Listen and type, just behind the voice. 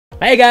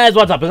Hey guys,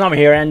 what's up? It's Omi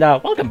here, and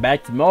welcome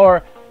back to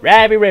more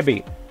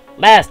Rabi-Ribi.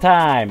 Last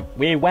time,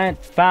 we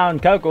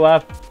found Cocoa,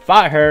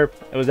 fought her,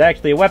 it was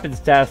actually a weapons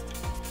test,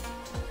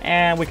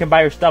 and we can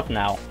buy her stuff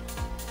now.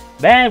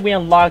 Then we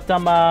unlocked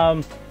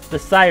the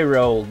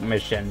Cyro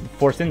mission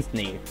for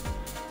Cincinnati.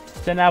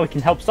 So now we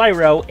can help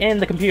Cyro in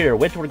the computer,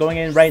 which we're going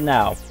in right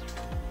now.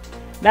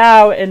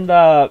 Now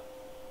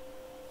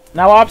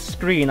off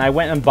screen, I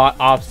went and bought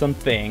off some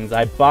things.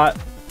 I bought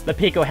the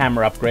Pico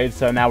Hammer upgrade,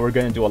 so now we're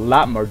going to do a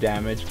lot more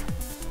damage.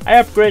 I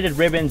upgraded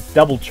Ribbon's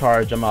double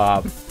charge,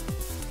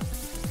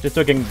 just so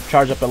it can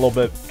charge up a little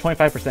bit,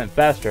 25%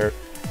 faster.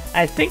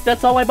 I think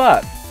that's all I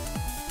bought.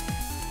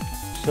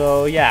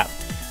 So yeah,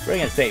 we're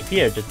going to save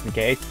here just in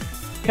case.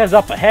 Because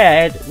up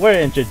ahead, we're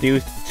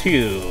introduced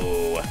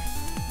to...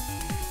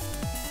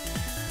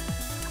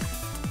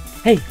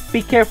 Hey,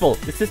 be careful!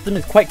 The system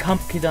is quite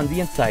complicated on the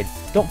inside.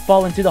 Don't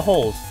fall into the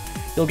holes.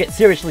 You'll get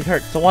seriously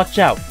hurt, so watch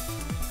out.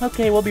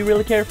 Okay, we'll be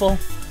really careful.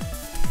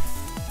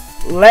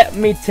 Let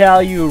me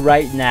tell you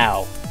right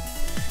now,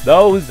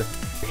 those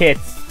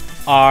pits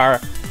are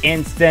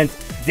instant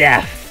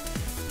death.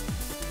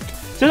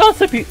 So don't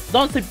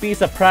be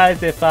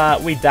surprised if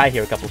we die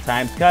here a couple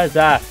times, because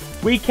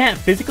we can't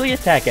physically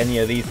attack any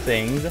of these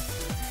things,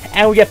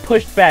 and we get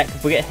pushed back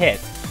if we get hit.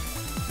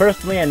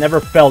 Personally, I never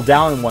fell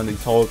down in one of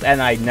these holes,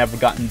 and I never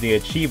gotten the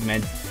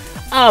achievement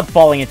of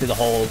falling into the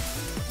holes.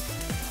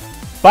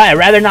 But I'd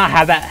rather not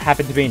have that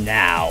happen to me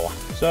now.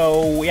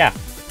 So yeah.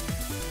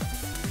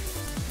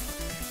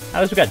 At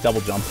least we got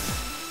double jump.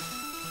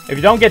 If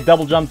you don't get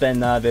double jump,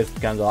 then this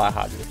becomes a lot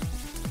harder.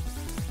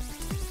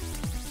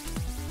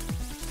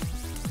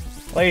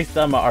 At least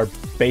our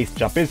base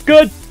jump is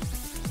good.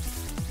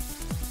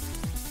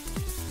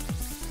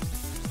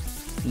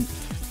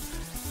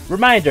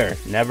 Reminder: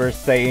 never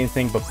say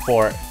anything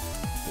before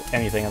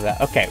anything of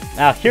that. Okay,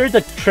 now here's a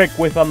trick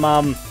with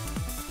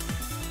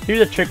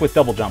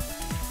double jump.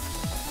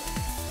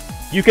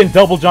 You can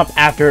double jump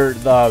after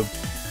the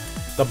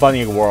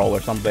bunny whirl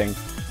or something.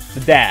 The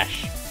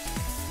dash.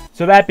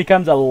 So that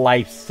becomes a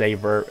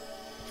lifesaver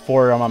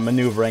for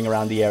maneuvering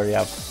around the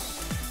area.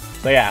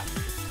 So yeah.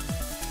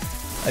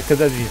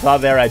 Because as you saw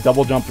there, I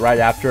double jumped right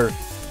after,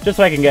 just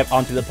so I can get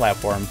onto the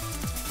platform.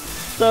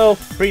 So,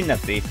 pretty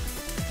nifty.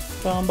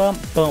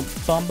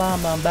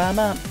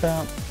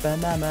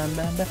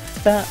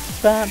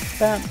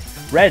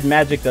 Red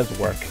magic does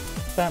work.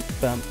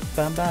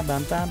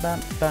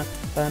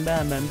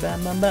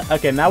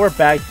 Okay, now we're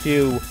back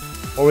to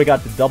where we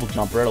got the double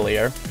jump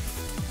earlier.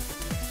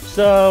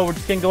 So, we're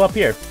just gonna go up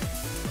here.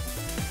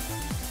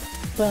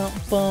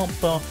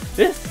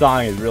 This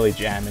song is really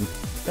jamming.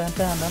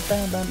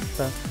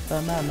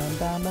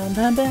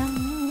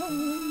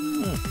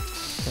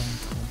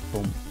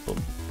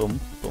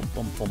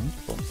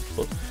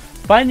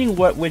 Finding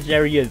which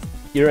areas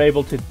you're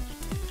able to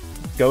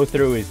go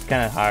through is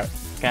kind of hard,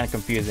 kind of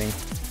confusing.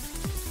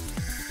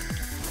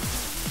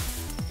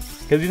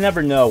 Because you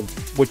never know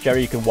which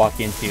area you can walk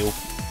into.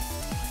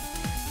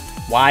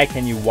 Why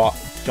can you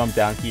jump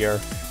down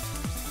here?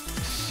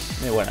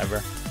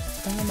 Whatever.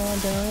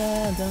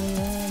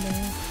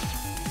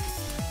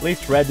 At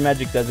least red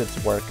magic does its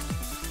work.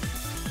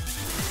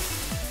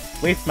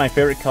 At least my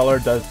favorite color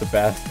does the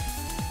best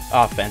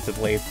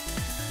offensively.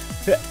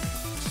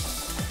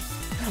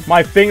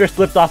 My finger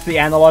slipped off the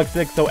analog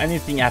stick, so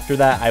anything after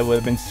that I would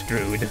have been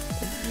screwed.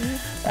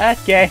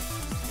 Okay.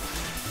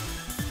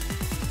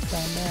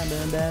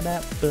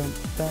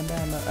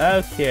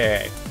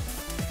 Okay.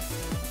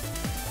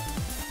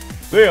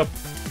 See ya.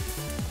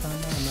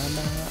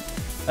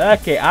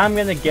 Okay, I'm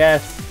gonna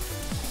guess.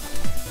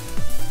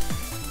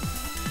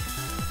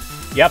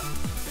 Yep.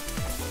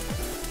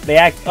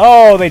 They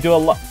do a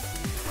lot.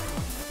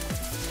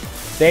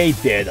 They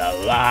did a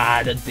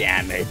lot of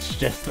damage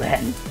just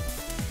then.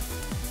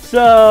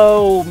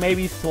 So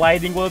maybe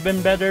sliding would have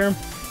been better.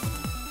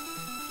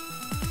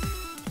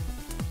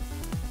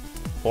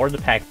 For the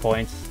pack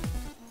points.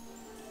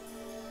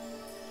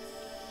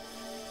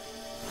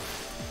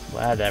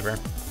 Whatever.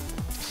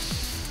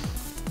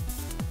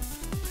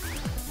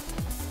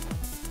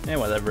 Eh,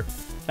 whatever.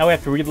 Now we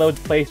have to reload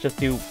the place just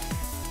to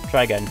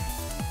try again.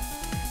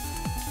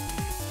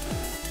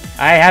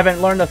 I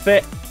haven't learned to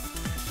fit.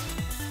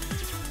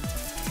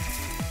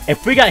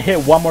 If we got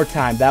hit one more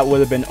time, that would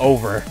have been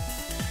over.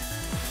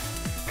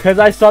 Cause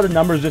I saw the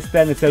numbers just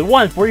then. It said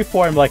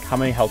 144. I'm like, how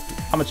much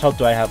health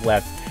do I have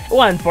left?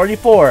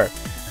 144.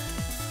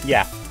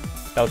 Yeah,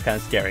 that was kind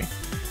of scary.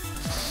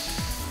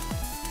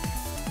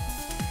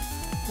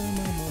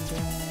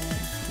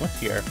 What's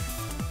here?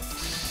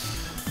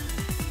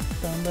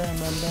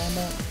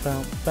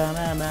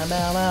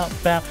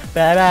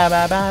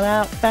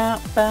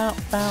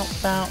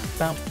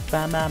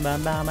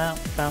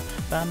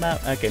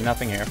 Okay,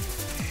 nothing here.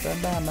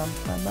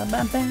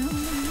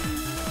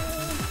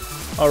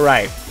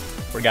 Alright,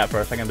 forgot for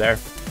a second there.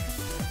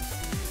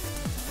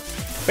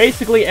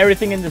 Basically,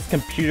 everything in this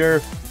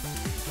computer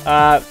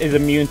is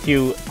immune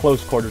to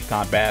close quarters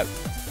combat.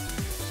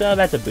 So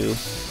that's a boo.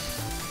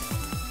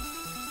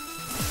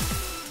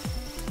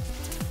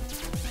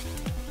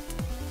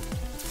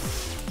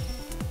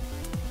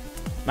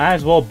 Might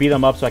as well beat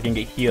him up so I can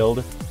get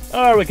healed.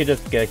 Or we could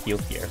just get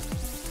healed here.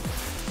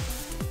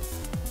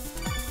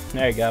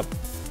 There you go.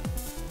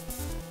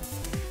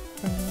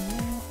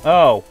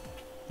 Oh.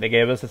 They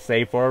gave us a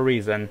save for a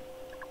reason.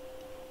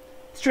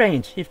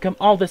 Strange, you've come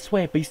all this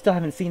way, but you still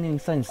haven't seen any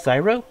signs of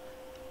Cyro?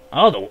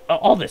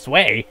 All this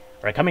way?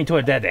 Are we coming to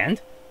a dead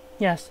end?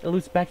 Yes, it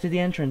leads back to the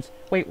entrance.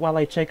 Wait while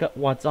I check out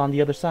what's on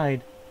the other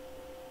side.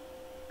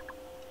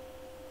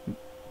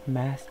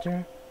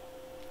 Master?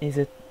 Is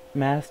it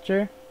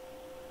Master?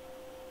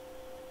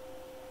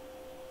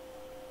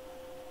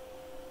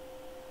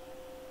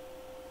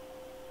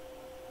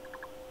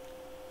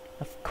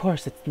 Of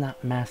course it's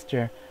not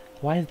Master.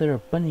 Why is there a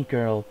bunny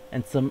girl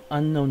and some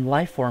unknown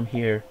life form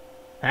here?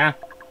 Huh?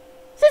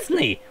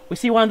 Sisney! We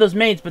see one of those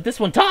maids, but this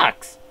one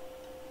talks!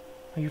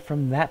 Are you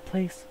from that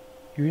place?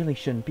 You really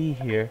shouldn't be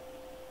here.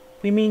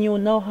 We mean you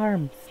no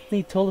harm.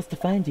 Sisney told us to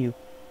find you.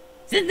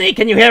 Sisney,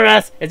 can you hear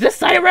us? Is this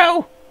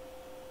Cyro?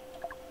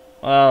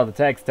 Well, the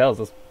text tells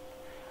us.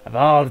 Of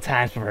all the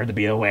times for her to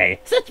be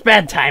away. Such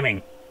bad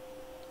timing!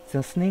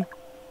 Sisney?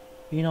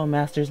 You know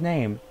Master's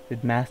name.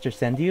 Did Master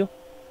send you?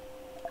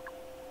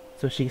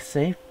 So she's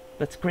safe?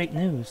 That's great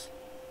news.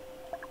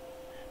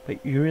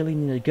 But you really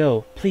need to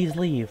go. Please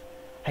leave.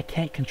 I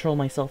can't control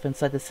myself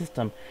inside the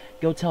system.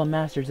 Go tell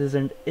Masters there's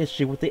an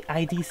issue with the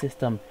ID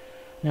system.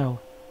 No,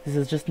 this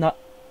is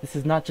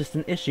not just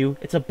an issue,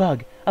 it's a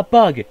bug. A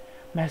bug!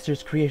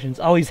 Masters' creations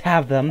always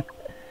have them.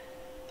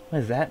 What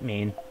does that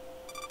mean?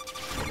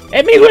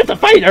 It means we have to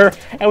fight her,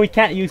 and we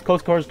can't use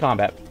close quarters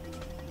combat.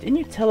 Didn't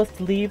you tell us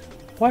to leave?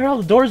 Why are all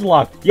the doors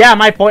locked? Yeah,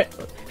 my point.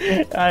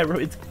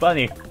 It's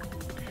funny.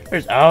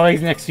 There's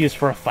always an excuse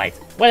for a fight.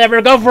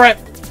 Whatever, go for it!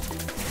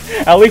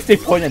 At least they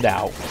pointed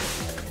out.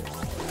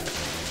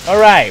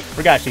 Alright,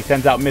 forgot she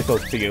sends out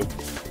missiles to you.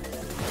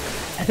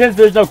 And since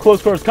there's no close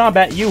quarters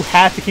combat, you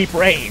have to keep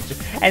range.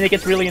 And it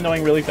gets really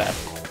annoying really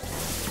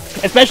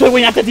fast. Especially when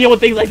you have to deal with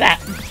things like that.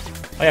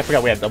 Oh yeah, I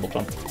forgot we have double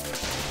jump.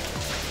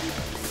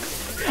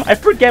 I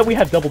forget we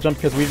have double jump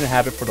because we didn't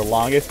have it for the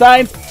longest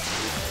time.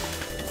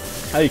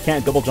 Oh, you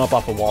can't double jump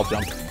off a wall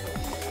jump.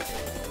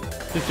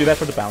 Just do that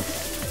for the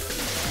bounce.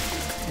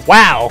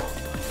 Wow!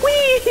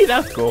 Whee!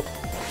 That's cool.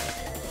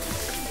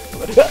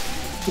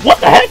 What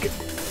the heck?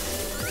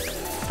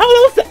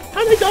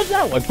 How did I dodge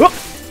that one?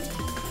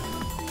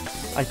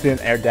 I did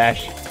an air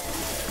dash.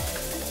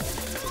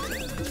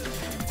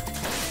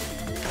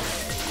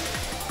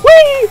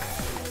 Whee!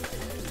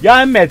 Yeah,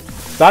 I admit,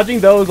 dodging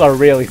those are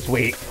really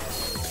sweet.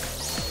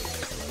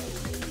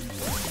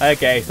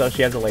 Okay, so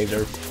she has a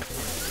laser.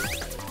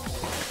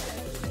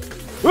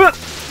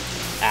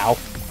 Ow.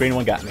 Green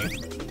one got me.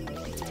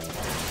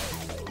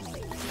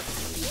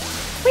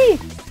 Whee!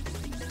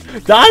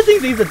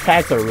 Dodging these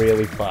attacks are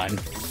really fun.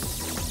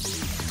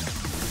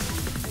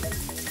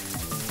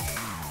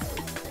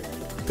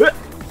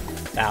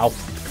 Ow.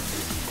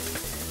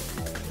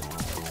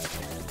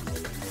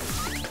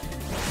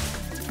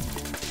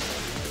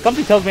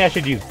 Something tells me I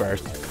should use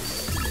burst.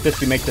 Just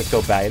to make this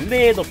go by a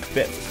little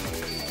bit.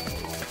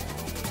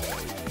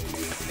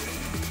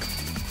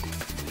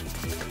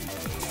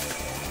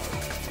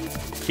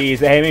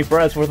 She's aiming for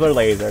us with her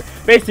laser.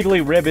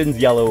 Basically, Ribbon's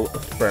yellow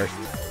burst.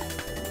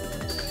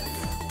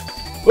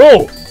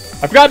 Oh!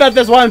 I forgot about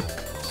this one!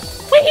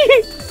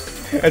 Whee!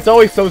 It's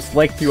always so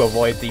slick to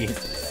avoid these.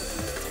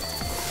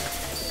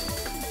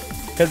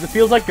 Because it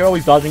feels like you're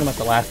always dodging them at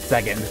the last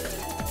second.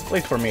 At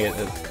least for me it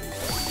is.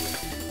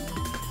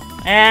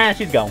 And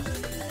she's gone.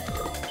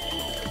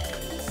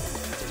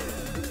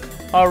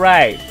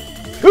 Alright.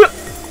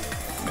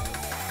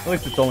 At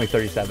least it's only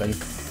 37.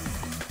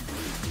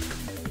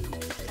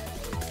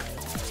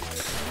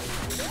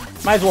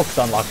 Might as well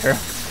stunlock her.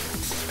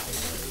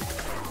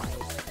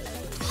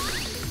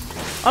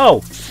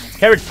 Oh!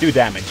 Carrots do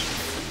damage.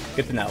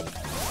 Good to know.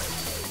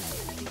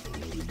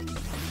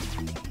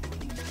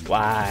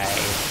 Why?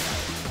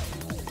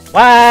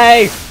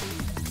 Why?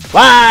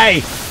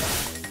 Why?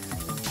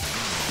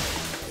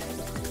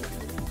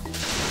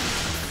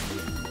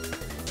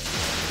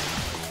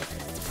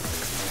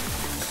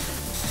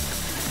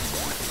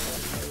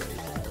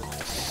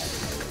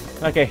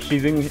 Okay,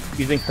 she's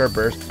using her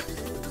burst.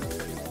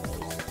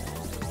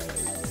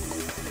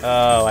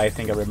 Oh, I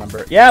think I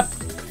remember. Yep!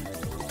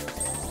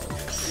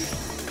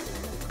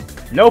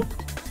 Nope!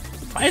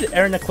 Why did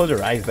Erina close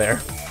her eyes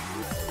there?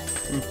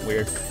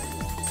 Weird.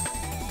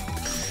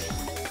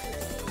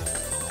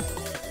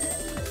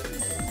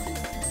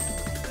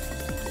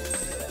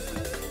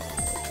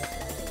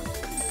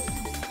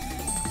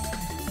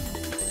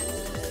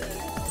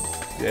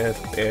 This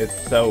is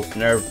so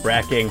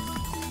nerve-wracking.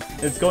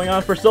 It's going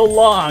on for so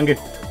long!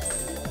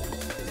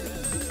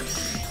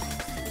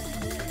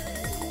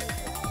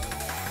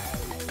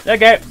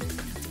 Okay.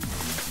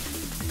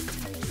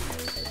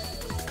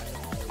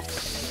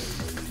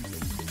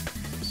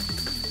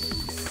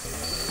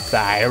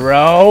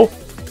 Cyro.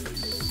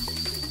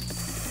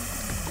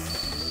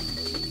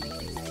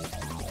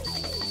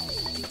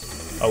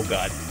 Oh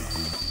god.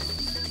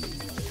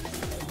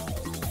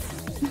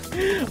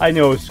 I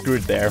knew I was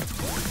screwed there.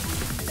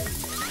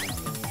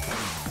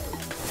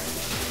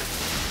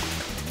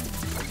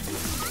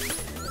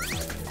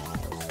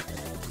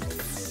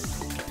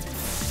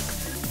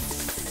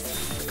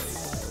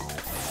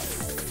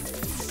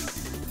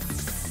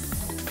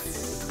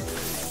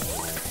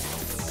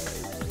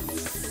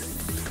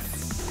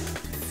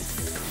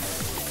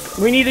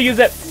 We need to use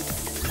it!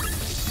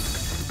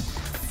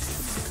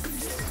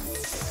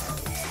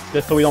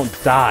 Just so we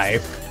don't die.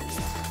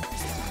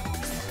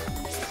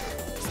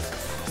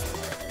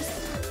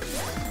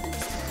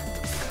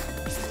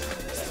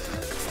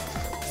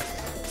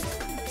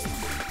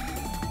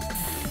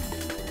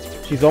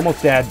 She's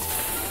almost dead.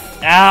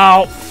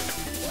 Ow!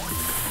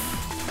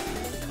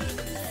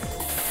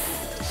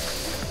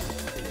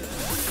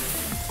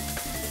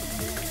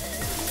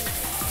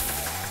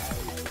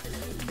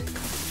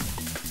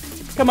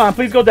 Come on,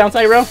 please go down,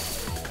 Cyro.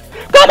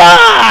 Come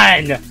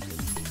on!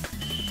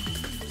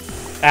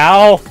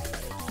 Ow!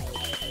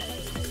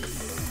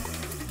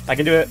 I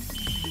can do it.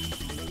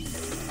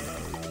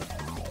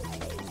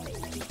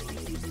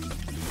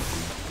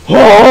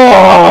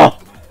 Oh!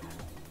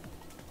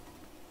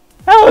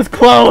 That was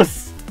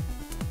close!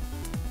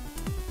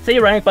 Say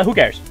your rank, but who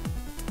cares?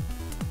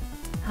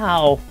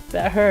 Ow,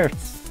 that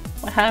hurts.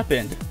 What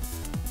happened?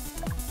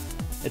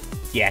 It's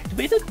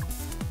deactivated?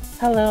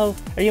 Hello,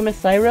 are you Miss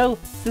Cyro?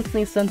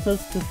 Simply sent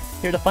us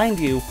here to find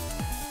you.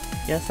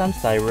 Yes, I'm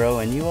Cyro,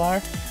 and you are?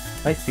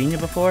 Have I seen you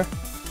before?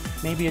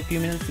 Maybe a few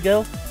minutes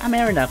ago? I'm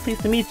Erina,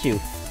 pleased to meet you.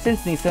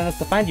 Simply sent us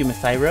to find you,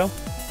 Miss Cyro.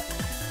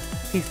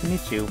 Pleased to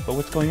meet you, but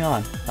what's going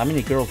on? How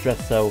many girls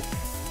dress so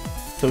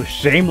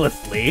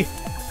shamelessly?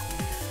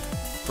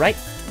 Right?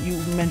 You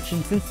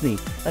mentioned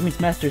Cincinnati. That means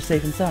Master is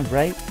safe and sound,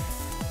 right?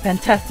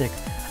 Fantastic!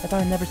 I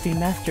thought I'd never see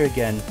Master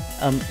again.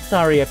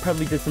 Sorry, I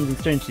probably did something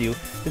strange to you.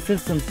 The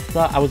citizens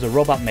thought I was a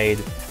robot maid.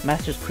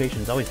 Master's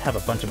creations always have a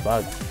bunch of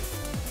bugs.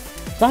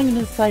 As long as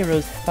Miss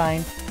Cyro's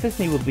fine,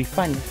 Cincinnati will be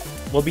fine.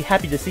 We'll be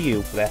happy to see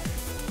you.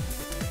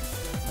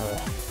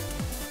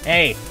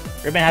 Hey,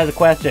 Ribbon has a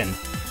question.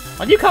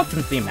 What do you call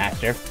Cincinnati,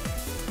 Master?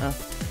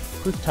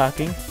 Who's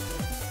talking?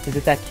 Is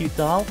it that cute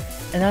doll?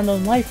 An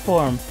unknown life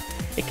form.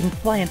 It can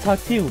fly and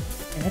talk too,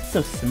 and it's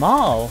so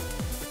small.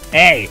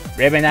 Hey,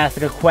 Ribbon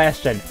asked a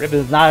question. Ribbon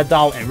is not a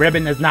doll, and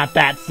Ribbon is not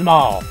that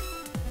small.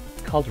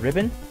 Called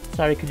Ribbon?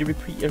 Sorry, could you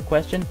repeat your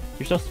question?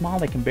 You're so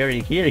small I can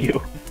barely hear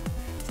you.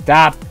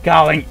 Stop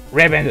calling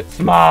Ribbon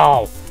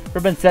small!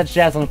 Ribbon said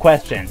she has some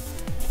question.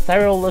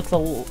 Cyro looks a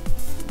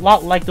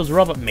lot like those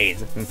robot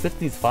maids. And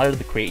Sydney's father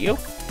to create you?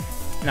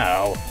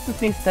 No,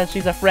 Sydney said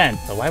she's a friend,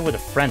 so why would a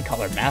friend call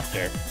her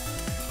master?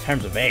 In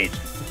terms of age,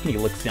 Sydney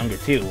looks younger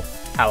too.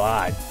 How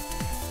odd.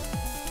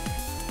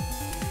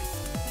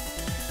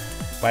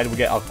 Why did we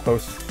get all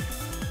close?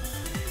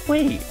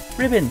 Wait,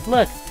 Ribbon,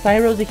 look,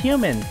 Cyro's a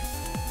human.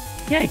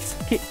 Yikes,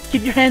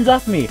 keep your hands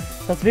off me.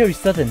 That's very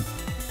sudden.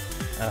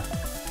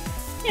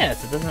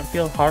 Yes, it doesn't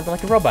feel hard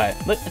like a robot.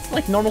 Look, it's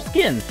like normal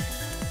skin.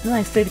 Didn't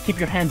I say to keep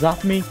your hands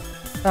off me?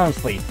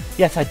 Honestly,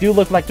 yes, I do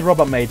look like the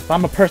robot maid, but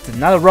I'm a person,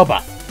 not a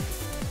robot.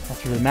 As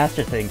for the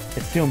Master thing,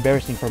 it's too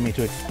embarrassing for me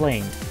to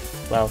explain.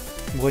 Well,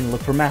 I'm going to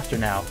look for Master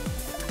now.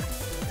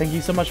 Thank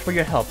you so much for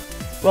your help.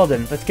 Well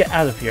then, let's get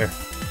out of here.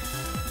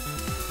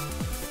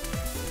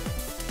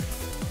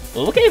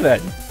 Okay then.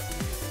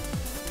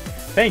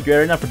 Thank you,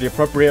 Erina, for the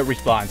appropriate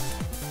response.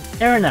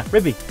 Erina,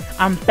 Ribi,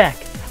 I'm back.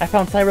 I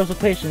found Cyro's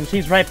location.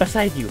 She's right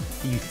beside you.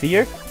 Do you see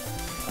her?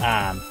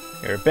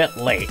 You're a bit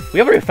late.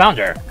 We already found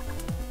her.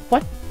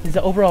 What? Is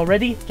it over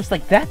already? Just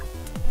like that?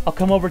 I'll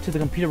come over to the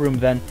computer room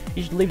then.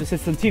 You should leave the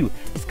system too.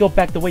 Just go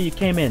back the way you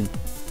came in.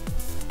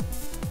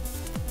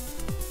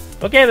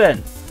 Okay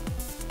then.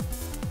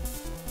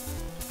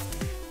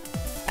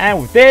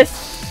 And with this,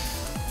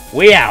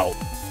 we out.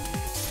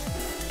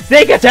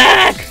 Sneak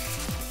attack!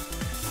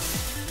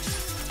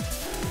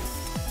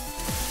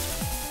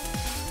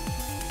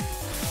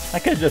 I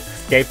could just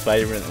escape, but I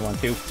didn't really want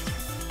to.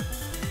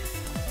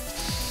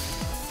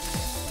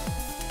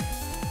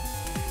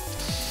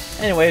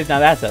 Anyways, now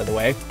that's out of the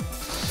way.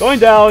 Going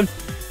down!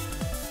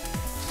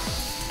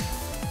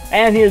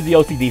 And here's the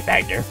OCD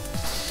factor.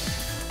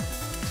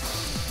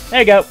 There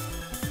you go.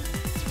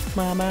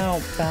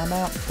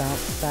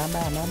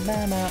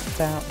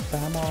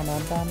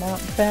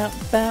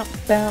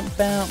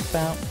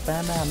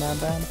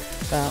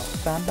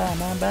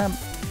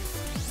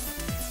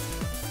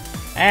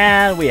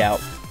 And we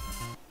out.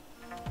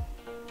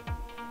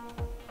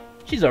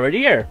 She's already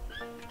here.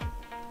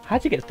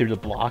 How'd you get through the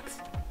blocks?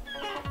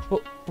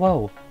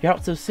 Whoa, you're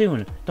out so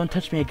soon. Don't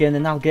touch me again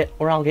and I'll get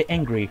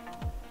angry.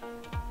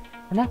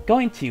 We're not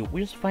going to.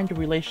 We just find your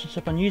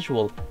relationship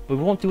unusual, but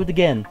we won't do it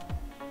again.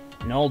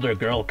 An older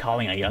girl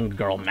calling a younger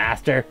girl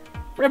master?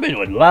 Ribbon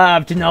would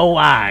love to know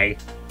why.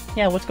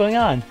 Yeah, what's going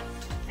on?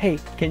 Hey,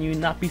 can you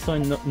not be so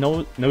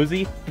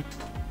nosy?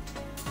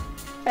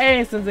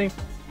 Hey, Sensei.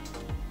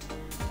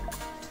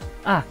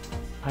 Ah,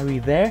 are we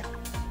there?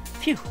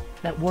 Phew,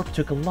 that warp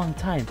took a long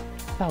time.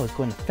 I thought I was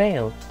going to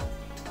fail.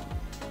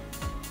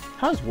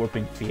 How does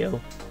warping feel?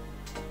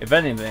 If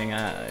anything,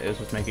 it was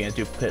just making a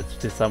duplicate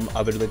to some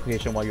other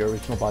location while your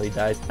original body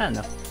dies. I don't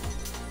know.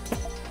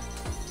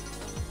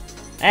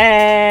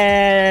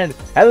 And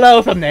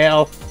hello,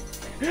 thumbnail.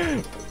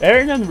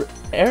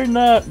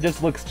 Erina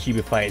just looks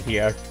chibified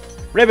here.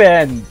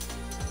 Ribbon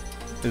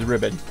is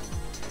Ribbon.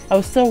 I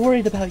was so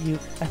worried about you.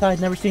 I thought I'd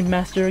never see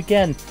Master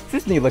again.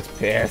 Sydney looks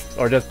pissed,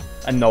 or just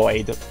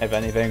annoyed, if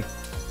anything.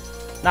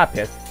 Not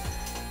pissed.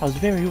 I was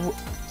very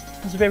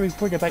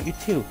worried about you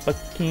too, but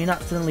can you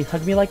not suddenly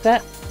hug me like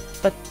that?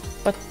 But,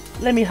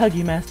 let me hug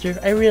you, Master.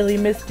 I really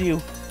missed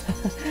you.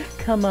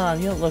 Come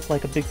on, you don't look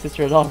like a big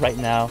sister at all right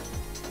now.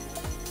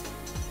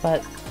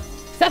 But,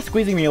 stop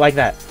squeezing me like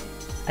that.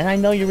 And I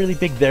know you're really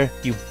big there,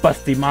 you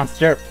busty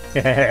monster.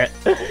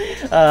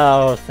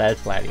 Oh, sad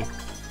Flatty.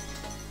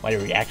 Why do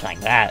you react like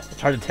that? It's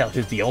hard to tell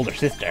who's the older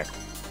sister.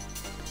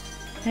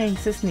 Hey,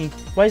 Sisney,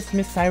 why does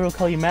Miss Cyro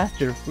call you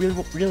Master?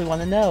 Really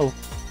want to know.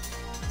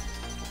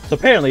 So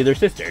apparently they're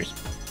sisters.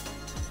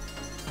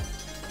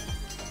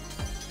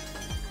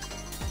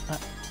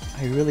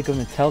 Are you really going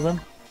to tell them?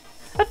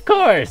 Of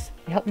course!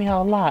 You helped me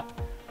out a lot.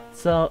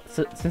 So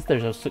since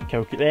there's a...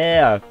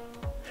 Yeah.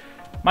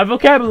 My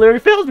vocabulary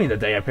fails me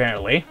today,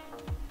 apparently.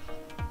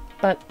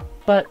 But...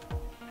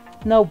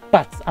 No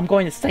buts. I'm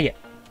going to say it.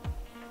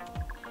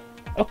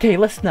 Okay,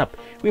 listen up.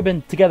 We've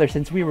been together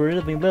since we were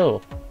really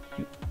little.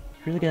 You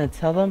really gonna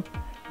tell them?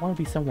 I want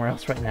to be somewhere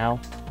else right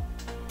now.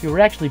 We were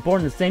actually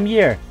born the same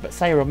year, but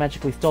Cyro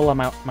magically stole all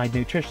my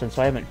nutrition,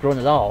 so I haven't grown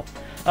at all.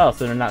 Oh,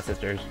 so they're not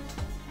sisters.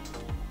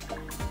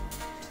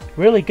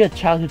 Really good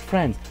childhood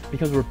friends,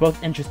 because we're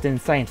both interested in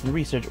science and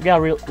research. We got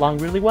along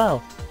really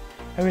well.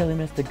 I really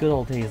miss the good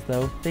old days,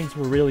 though. Things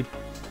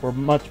were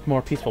much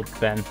more peaceful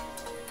then.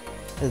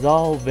 It was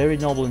all very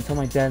noble until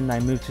my dad and I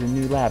moved to the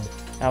new lab.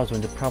 That was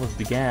when the problems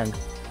began.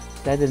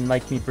 Dad didn't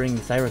like me bringing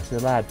Cyro to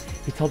the lab.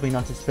 He told me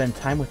not to spend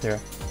time with her.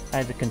 I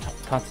had to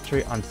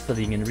concentrate on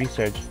studying and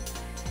research.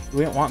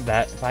 We didn't want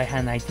that if I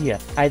had an idea.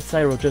 I had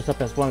Cyro dress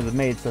up as one of the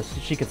maids so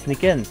she could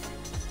sneak in.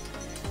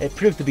 It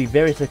proved to be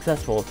very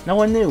successful. No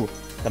one knew.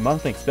 The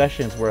monthly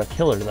expressions were a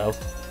killer, though.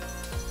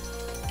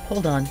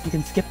 Hold on, you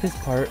can skip this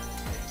part.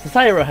 So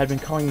Cyro had been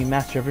calling me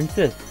Master ever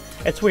since.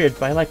 It's weird,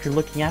 but I like her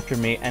looking after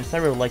me, and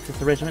Cyro likes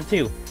this arrangement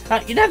too. You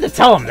didn't have to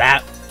tell him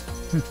that!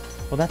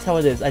 Well, that's how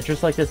it is. I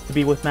just like this to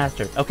be with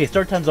Master. Okay,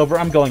 start time's over.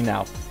 I'm going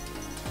now.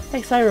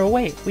 Hey, Cyro,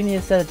 wait. We need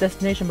to set a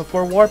destination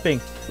before warping.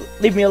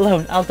 Leave me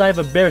alone. I'll die of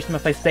embarrassment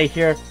if I stay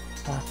here.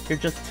 You're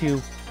just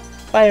too...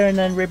 Bye,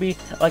 Rabi-Ribi.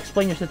 I'll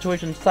explain your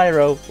situation to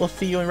Cyro. We'll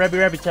see you in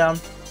Rabi-Ribi Town.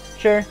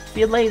 Sure. See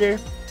you later.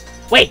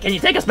 Wait, can you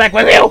take us back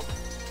with you?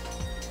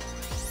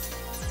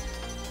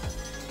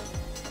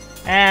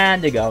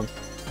 And they go.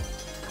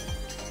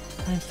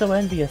 I'm so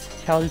envious.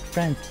 Childhood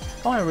friends.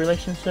 I want a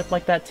relationship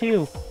like that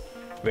too.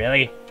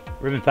 Really?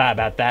 Ribbon thought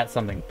about that.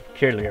 Something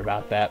peculiar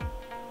about that.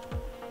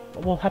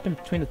 What will happen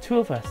between the two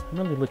of us? I'm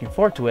really looking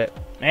forward to it.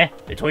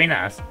 Between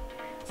us.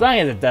 As long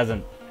as it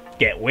doesn't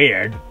get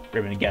weird,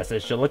 Ribbon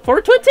guesses she'll look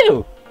forward to it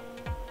too.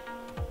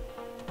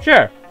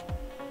 Sure.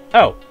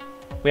 Oh,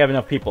 we have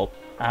enough people.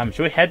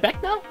 Should we head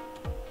back now?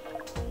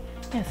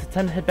 Yes, it's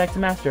time to head back to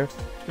Master.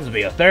 This will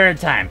be a third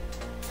time.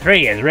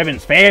 3 is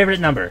Ribbon's favorite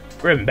number.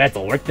 Ribbon bets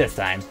will work this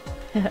time.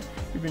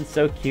 Ribbon's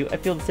so cute. I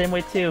feel the same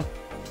way too.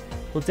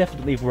 We'll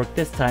definitely work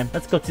this time.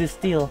 Let's go to the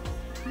steel.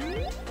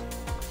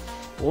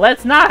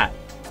 Let's not!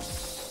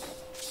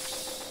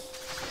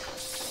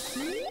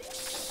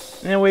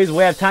 Anyways,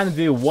 we have time to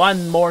do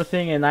one more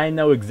thing, and I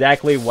know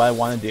exactly what I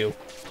want to do.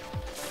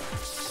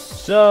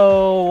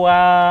 So,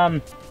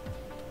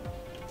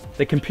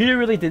 the computer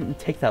really didn't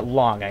take that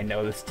long, I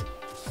noticed.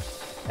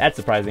 That's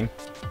surprising.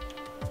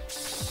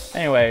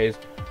 Anyways,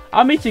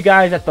 I'll meet you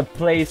guys at the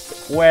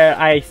place where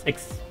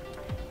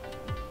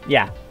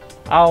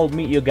I'll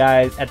meet you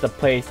guys at the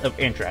place of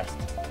interest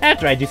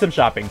after I do some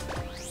shopping.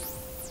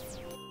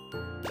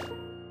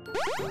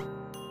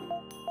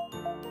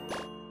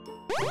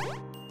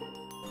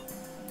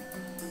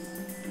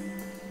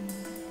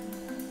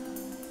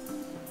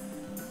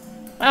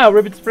 Oh,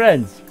 Ribbon's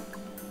friends.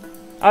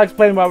 I'll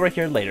explain why we're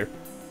here later.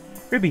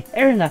 Ribi,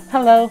 Erina,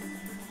 hello.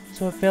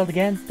 So it failed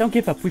again? Don't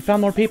give up. We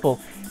found more people.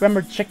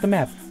 Remember to check the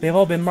map. They've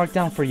all been marked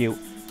down for you.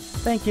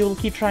 Thank you. We'll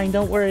keep trying.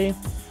 Don't worry.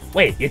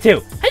 Wait, you two.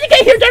 How'd you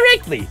get here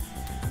directly?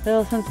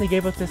 Well, since they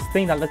gave us this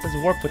thing that lets us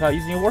warp without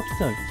using a warp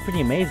stone. It's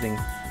pretty amazing.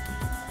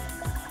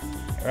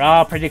 We're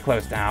all pretty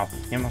close now.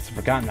 You must have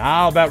forgotten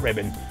all about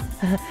Ribbon.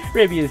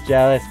 Ribi is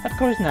jealous. Of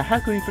course not. How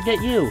could we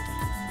forget you?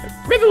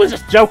 Ribbon was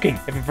just joking.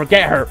 If you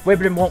forget her,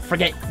 Ribbon won't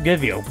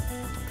forgive you.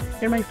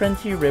 You're my friend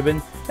too,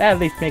 Ribbon. That at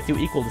least makes you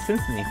equal to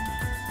Symphony.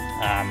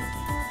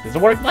 Does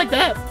it work like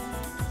that?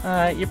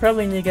 You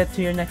probably need to get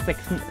to your next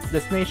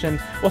destination.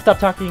 We'll stop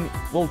taking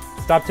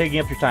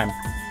up your time.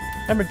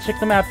 Remember to check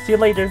the map. See you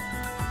later.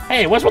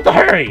 Hey, what's with the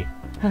hurry?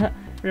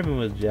 Ribbon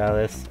was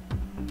jealous.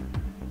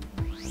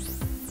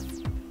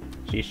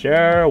 She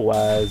sure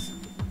was.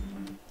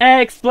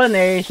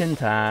 Explanation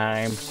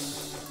time.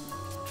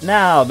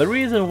 Now, the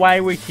reason why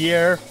we're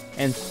here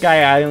in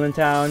Sky Island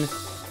Town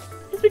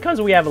is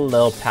because we have a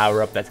little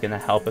power-up that's going to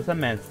help us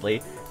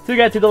immensely to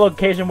get to the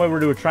location where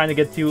we were trying to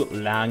get to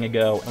long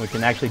ago, and we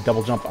can actually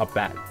double jump up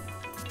that.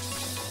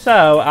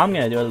 So, I'm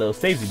going to do a little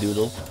safety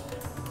doodles.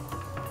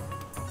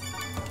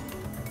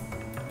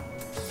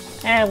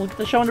 And we'll get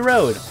the show on the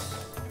road.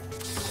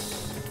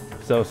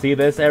 So, see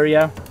this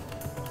area?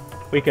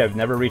 We could have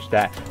never reached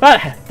that.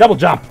 But, double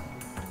jump!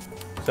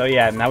 So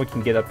yeah, now we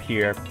can get up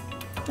here.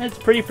 It's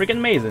pretty freaking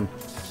amazing.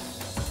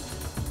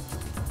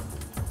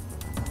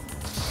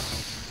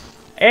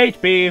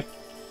 HP!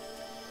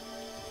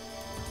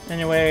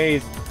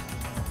 Anyways.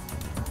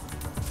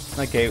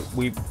 Okay,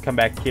 we come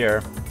back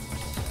here.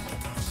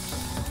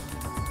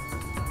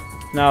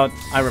 Now,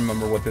 I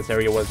remember what this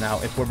area was now.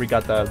 It's where we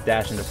got the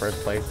dash in the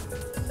first place.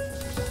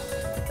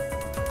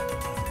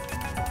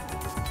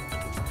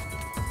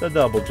 The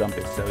double jump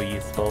is so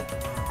useful.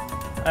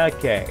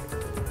 Okay.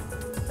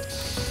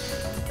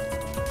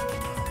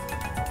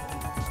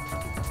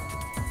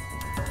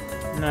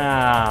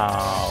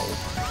 Now,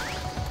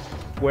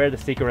 where are the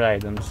secret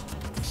items?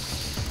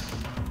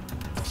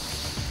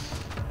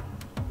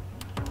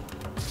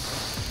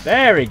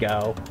 There we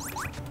go.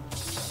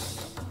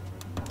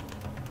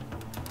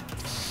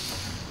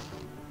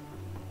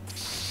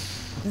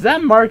 Does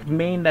that mark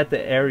mean that the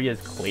area is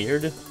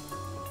cleared?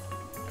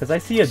 Because I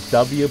see a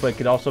W, but it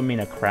could also mean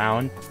a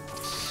crown.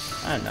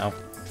 I don't know.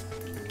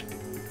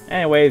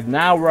 Anyways,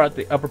 now we're at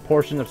the upper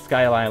portion of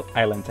Sky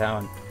Island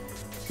Town.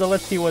 So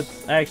let's see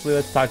what's... Actually,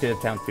 let's talk to the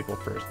townspeople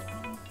first.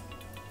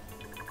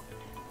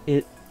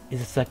 Is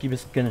a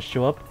succubus gonna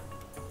show up?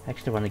 I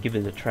actually want to give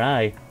it a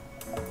try.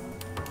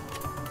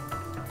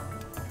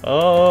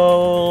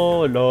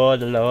 Oh,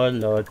 Lord, Lord,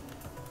 Lord.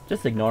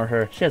 Just ignore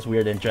her. She has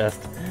weird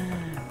interest.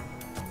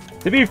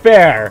 To be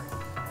fair!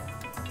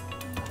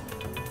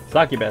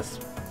 Succubus.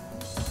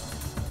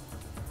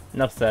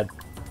 Enough said.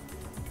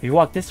 If you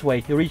walk this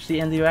way, you'll reach the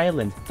end of the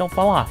island. Don't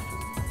fall off.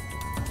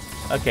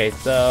 Okay,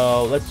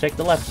 so let's check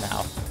the left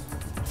now.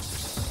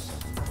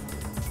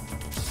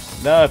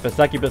 No, if a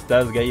succubus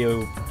does get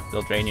you,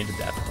 they'll drain you to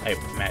death, I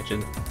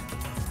imagine.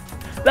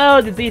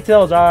 Though the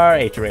details are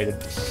H-rated.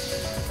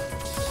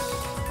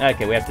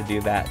 Okay, we have to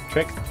do that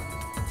trick.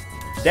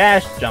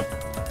 Dash, jump.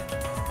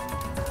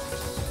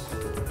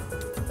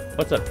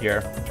 What's up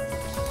here?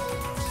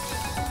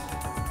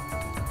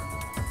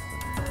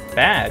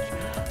 Badge.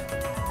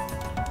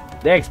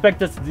 They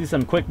expect us to do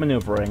some quick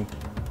maneuvering,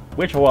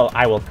 which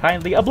I will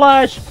kindly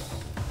oblige.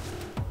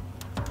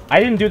 I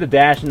didn't do the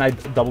dash and I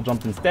double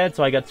jumped instead,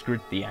 so I got screwed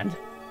at the end.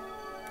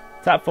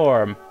 Top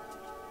form.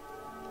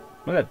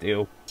 What does that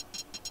do?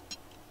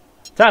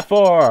 Top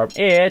form.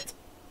 It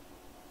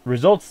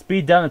results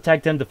speed down,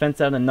 attack down, defense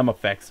down, and numb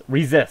effects.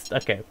 Resist.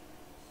 Okay.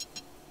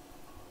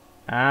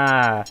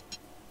 Ah.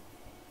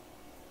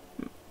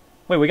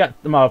 Wait, we got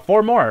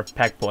 4 more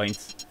pack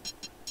points.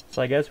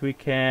 So I guess we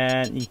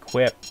can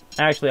equip.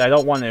 Actually, I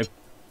don't want to.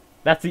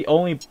 That's the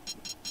only.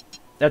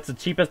 That's the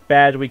cheapest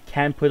badge we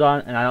can put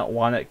on, and I don't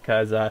want it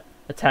because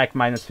attack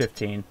minus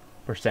 15%.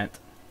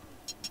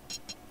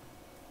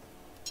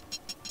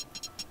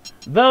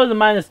 Though the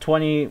minus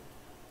 20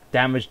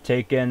 damage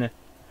taken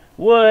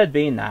would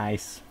be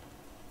nice.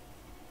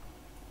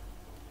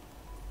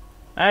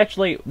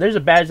 Actually, there's a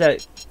badge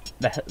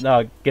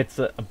that gets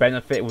a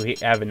benefit if we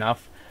have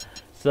enough.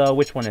 So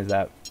which one is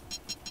that?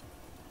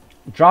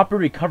 Drop a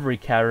recovery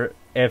counter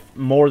if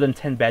more than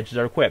 10 badges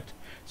are equipped.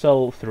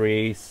 So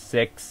 3,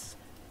 6,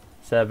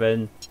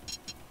 7.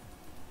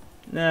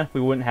 Nah,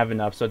 we wouldn't have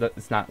enough, so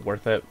it's not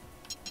worth it.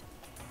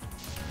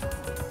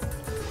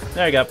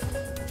 There you go.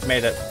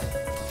 Made it.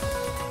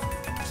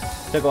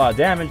 Took a lot of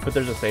damage, but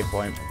there's a save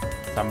point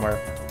somewhere.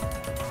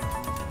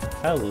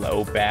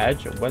 Hello,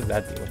 badge. What does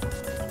that do?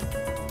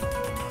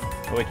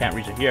 Oh, we can't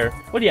reach it here.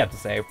 What do you have to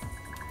say?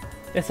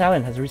 This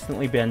island has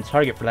recently been a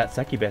target for that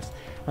succubus.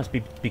 Must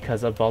be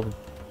because of all the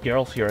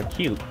girls here are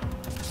cute.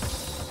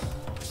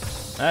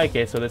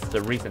 Okay, so this is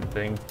a recent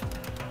thing.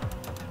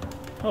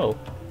 Oh,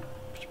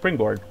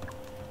 springboard.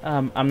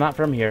 I'm not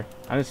from here.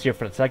 I'm just here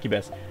for the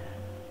succubus.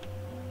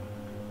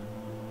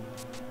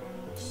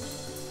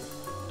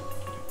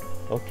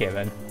 Okay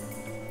then.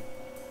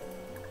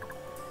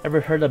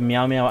 Ever heard of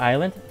Meow Meow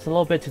Island? It's a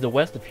little bit to the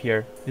west of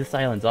here. This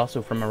island's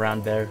also from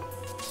around there.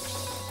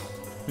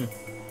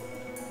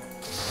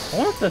 I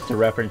wonder if that's a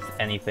reference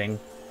to anything.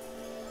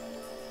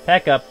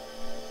 Pack up.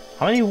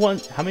 How many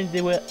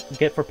did we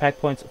get for pack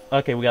points?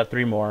 Okay, we got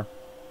 3 more.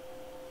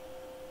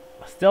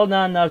 Still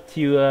not enough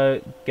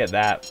to get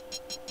that.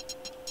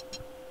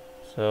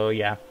 So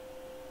yeah.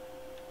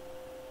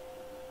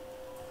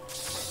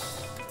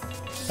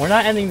 We're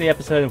not ending the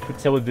episode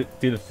until we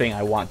do the thing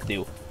I want to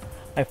do.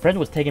 My friend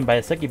was taken by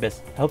a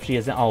succubus. I hope she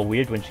isn't all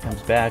weird when she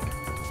comes back.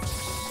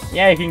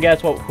 Yeah, you can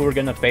guess who we're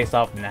gonna face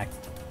off next.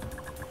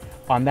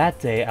 On that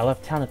day, I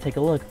left town to take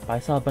a look, but I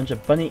saw a bunch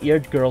of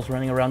bunny-eared girls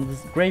running around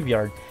this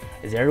graveyard.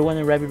 Is everyone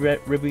in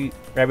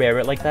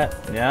Rabi-Ribi like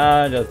that?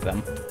 No, just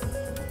them.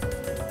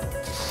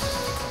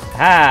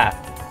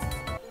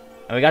 Ha!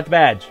 And we got the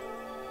badge.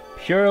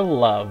 Pure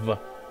love.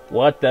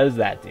 What does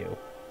that do?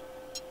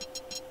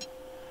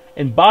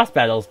 In boss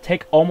battles,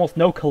 take almost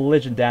no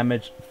collision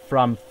damage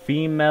from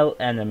female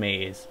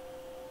enemies.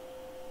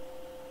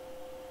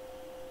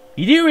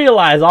 You do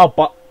realize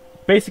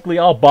basically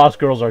all boss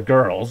girls are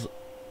girls.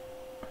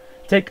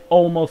 Take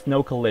almost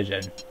no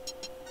collision.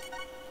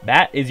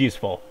 That is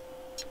useful.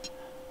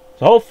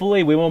 So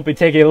hopefully we won't be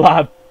taking a lot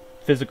of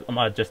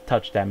physical, just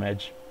touch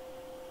damage.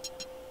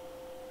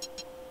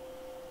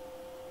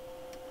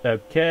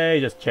 Okay,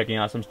 just checking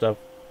out some stuff.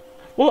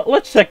 Well,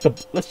 let's check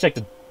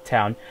the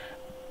town.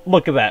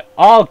 Look at that,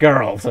 all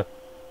girls.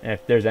 And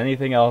if there's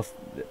anything else,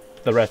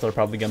 the rest are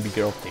probably gonna be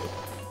girls too.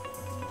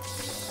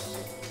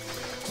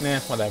 Nah,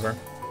 whatever.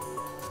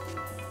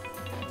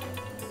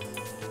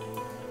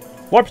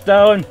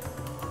 Warpstone!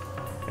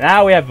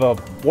 Now we have a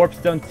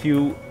Warpstone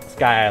to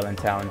Sky Island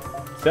Town.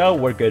 So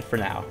we're good for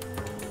now.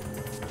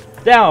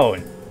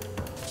 Down!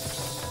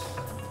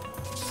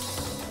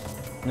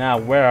 Now,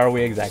 where are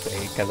we exactly?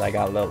 Because I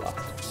got a little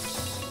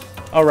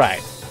lost.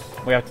 Alright.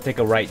 We have to take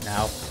a right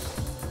now.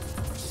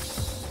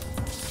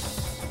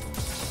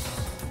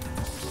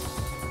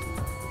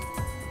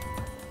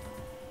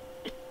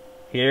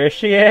 Here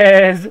she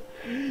is!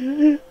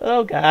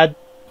 Oh god.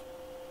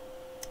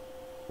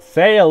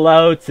 Say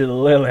hello to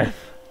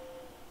Lilith.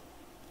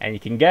 And you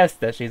can guess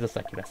that she's a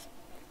succubus.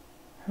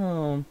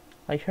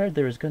 I heard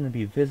there was going to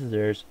be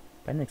visitors,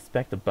 but I didn't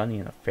expect a bunny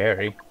and a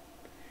fairy.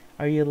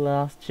 Are you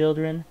lost,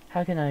 children?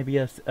 How can I be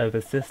of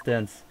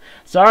assistance?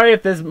 Sorry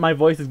if my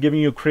voice is giving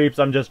you creeps.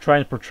 I'm just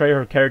trying to portray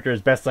her character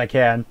as best I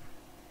can.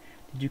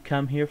 Did you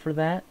come here for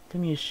that?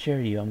 Let me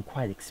assure you, I'm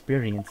quite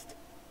experienced.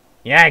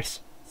 Yikes!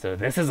 So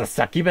this is a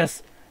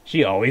succubus?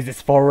 She always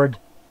is forward.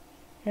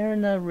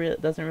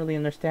 Erina doesn't really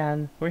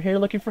understand. We're here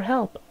looking for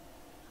help.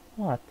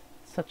 What?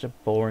 Such a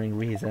boring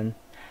reason.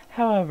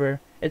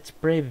 However, it's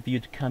brave of you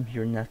to come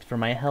here and ask for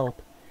my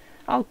help.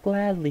 I'll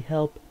gladly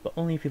help, but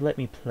only if you let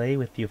me play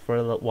with you for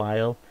a little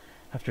while.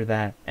 After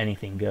that,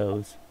 anything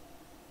goes.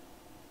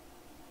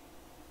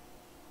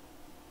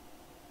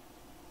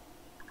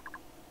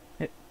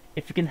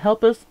 If you can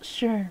help us,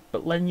 sure,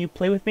 but letting you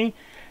play with me?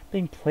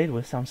 Being played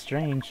with sounds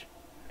strange.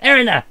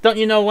 Erina! Don't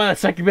you know what a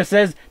succubus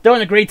is?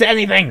 Don't agree to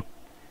anything!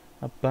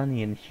 A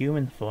bunny in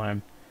human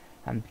form.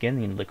 I'm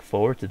beginning to look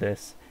forward to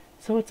this.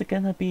 So what's it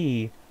gonna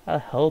be? I'll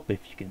help if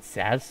you can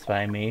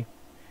satisfy me.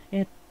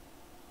 It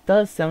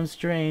does sound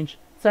strange.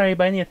 Sorry,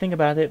 but I need to think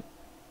about it.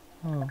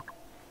 Oh,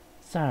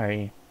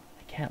 sorry.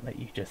 I can't let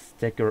you just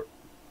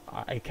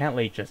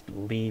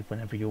leave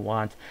whenever you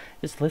want.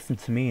 Just listen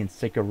to me and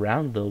stick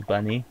around, little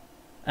bunny.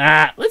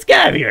 Let's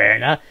get out of here,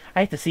 Erina.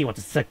 I have to see what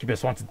the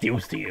succubus wants to do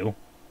to you.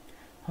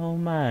 Oh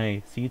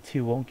my, so you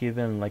two won't give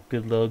in like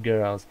good little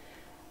girls.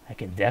 I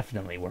can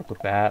definitely work with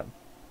that.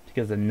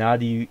 Because the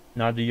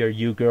naughtier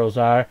you girls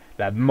are,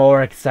 the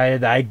more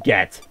excited I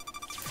get.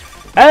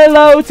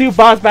 Hello to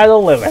Boss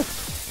Battle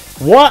Lilith.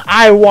 What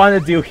I want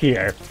to do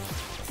here,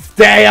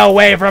 stay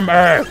away from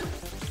her.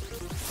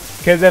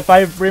 Because if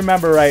I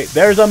remember right,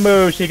 there's a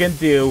move she can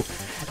do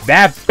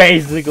that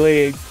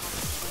basically...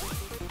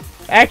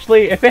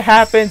 Actually, if it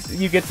happens,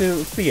 you get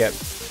to see it.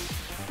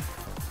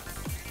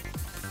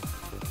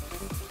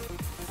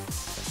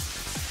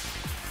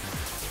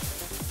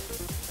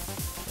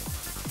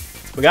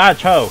 We got a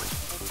choke.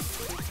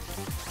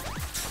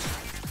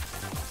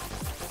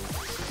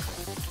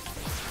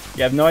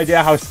 You have no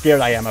idea how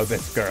scared I am of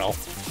this girl.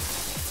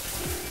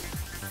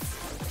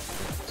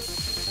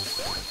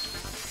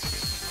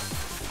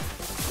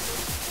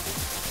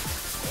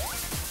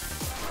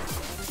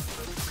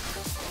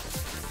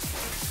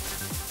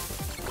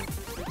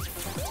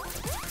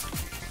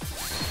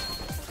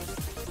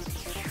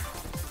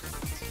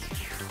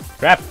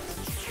 Crap.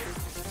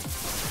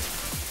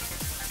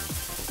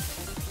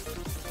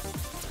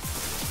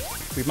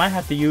 We might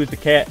have to use the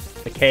cake.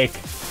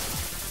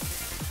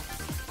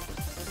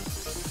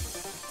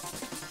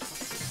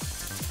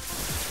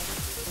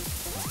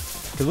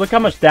 Because look how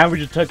much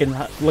damage it took and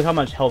look how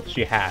much health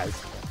she has.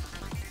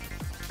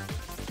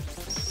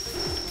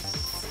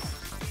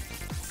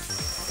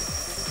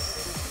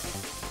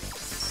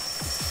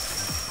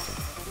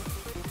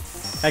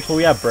 Actually,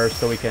 we have burst,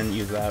 so we can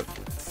use that.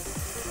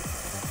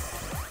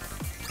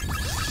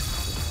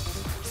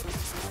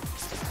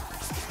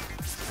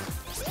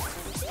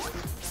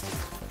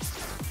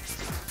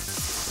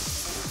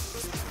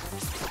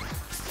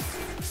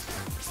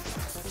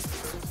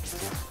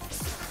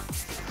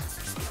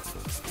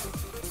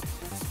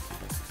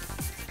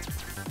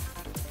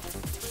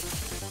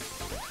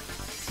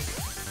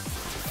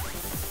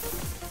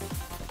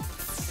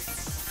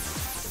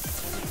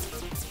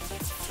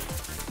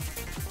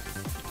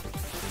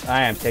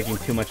 I am taking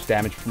too much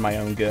damage for my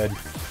own good.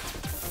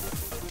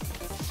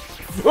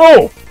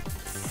 Oh!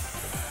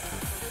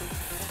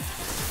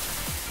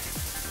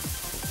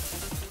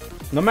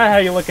 No matter how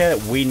you look at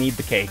it, we need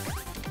the cake.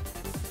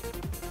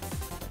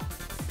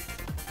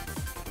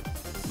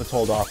 Let's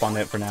hold off on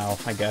it for now,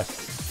 I guess.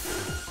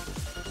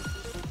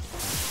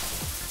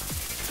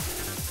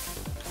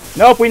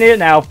 Nope, we need it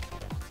now.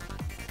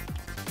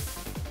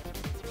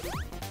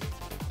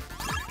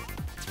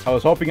 I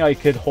was hoping I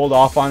could hold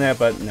off on it,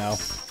 but no.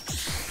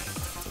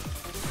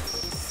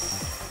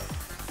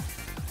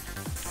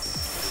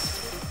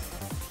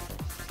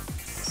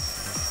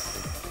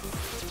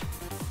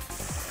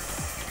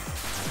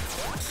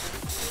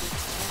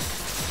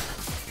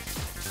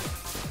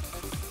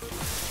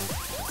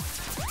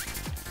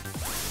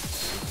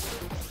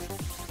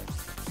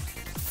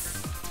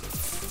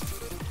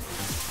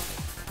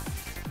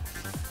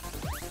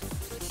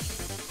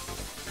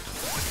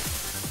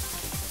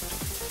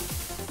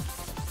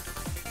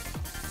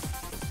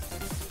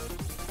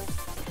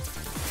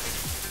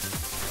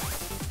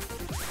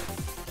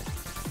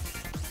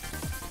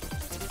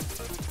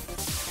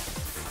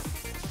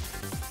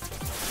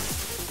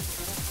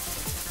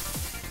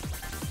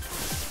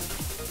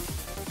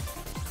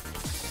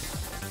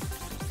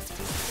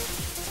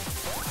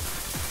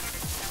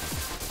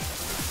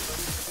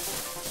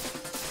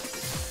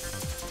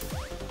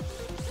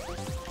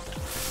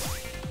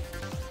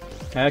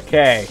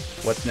 Okay,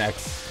 what's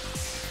next?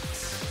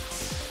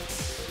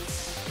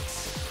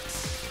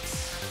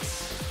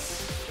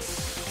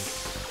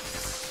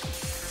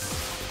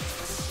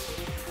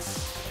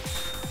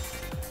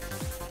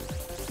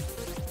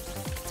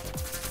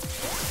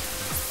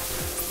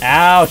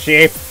 Ow,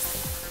 sheep!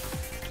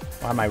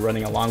 Why am I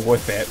running along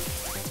with it?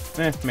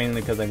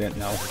 Mainly because I didn't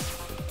know.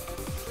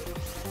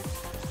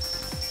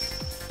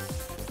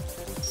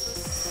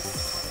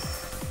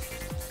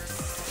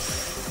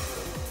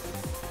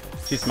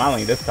 She's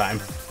smiling this time.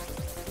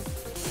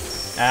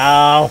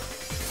 Ow!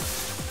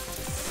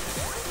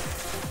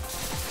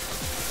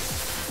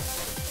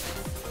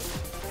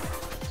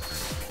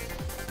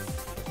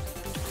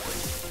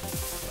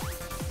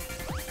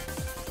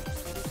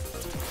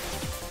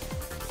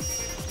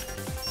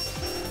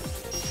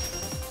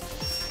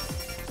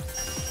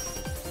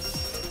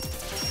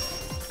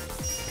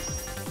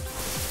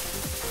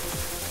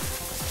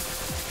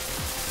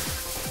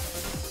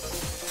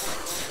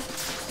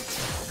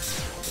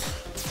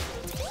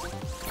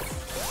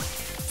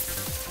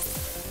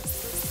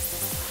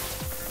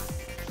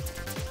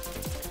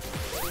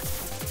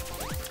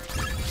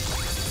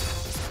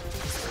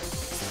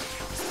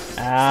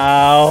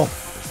 Ow!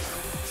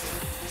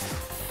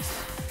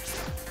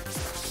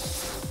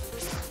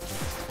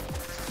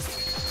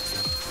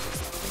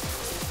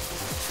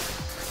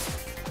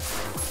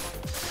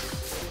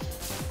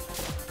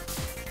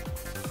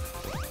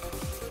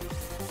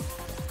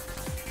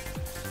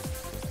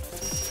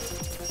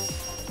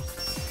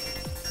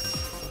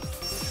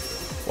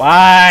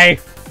 Why?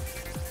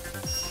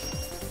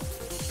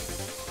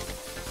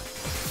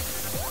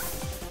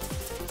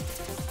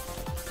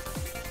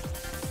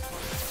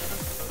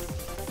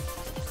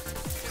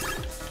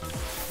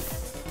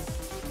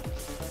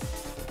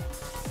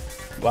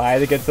 Why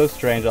did it get so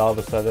strange all of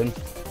a sudden?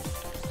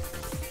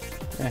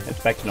 It's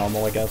back to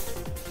normal, I guess.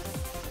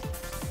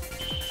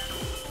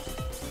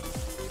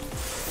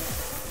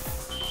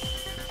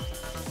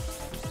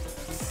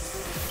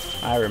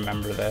 I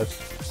remember this.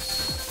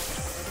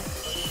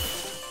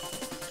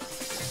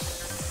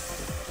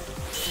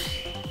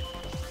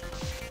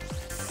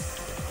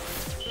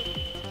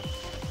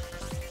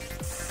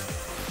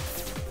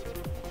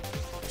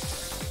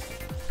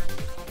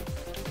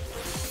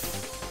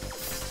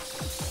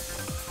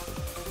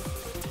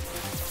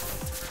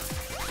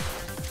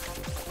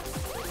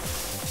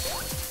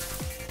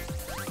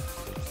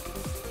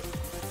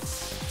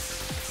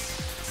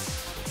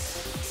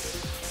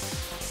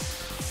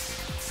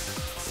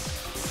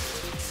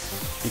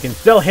 You can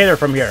still hit her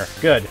from here.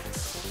 Good.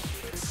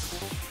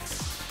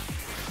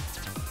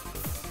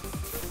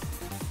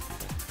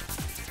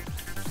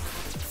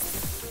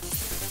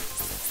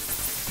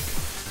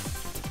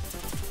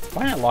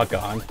 Why not lock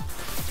on?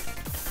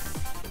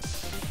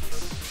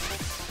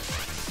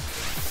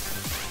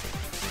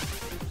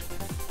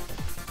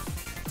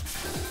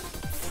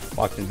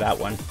 Walked into that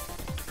one.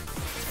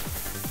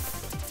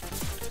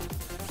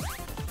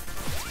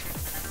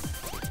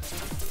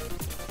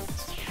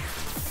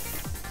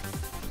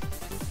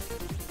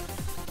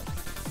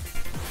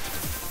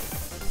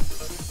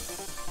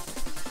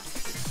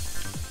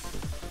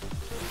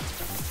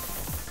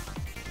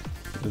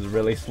 This is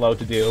really slow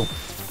to do.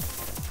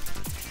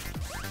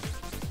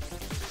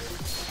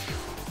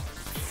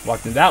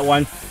 Walked in that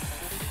one.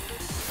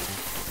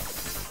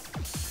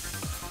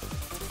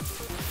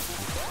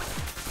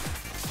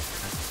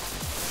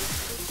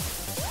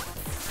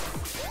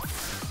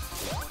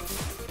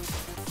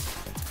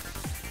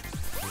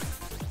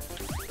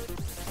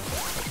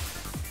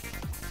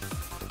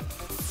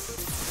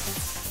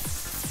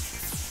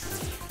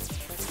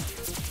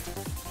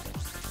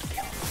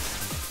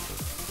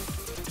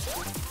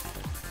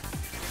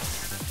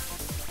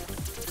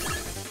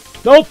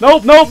 Nope,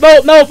 nope, nope,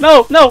 nope, nope,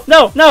 no, no,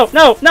 no, no,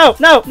 no, no,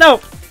 no,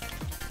 no.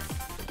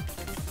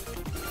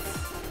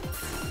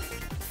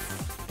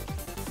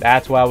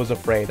 That's what I was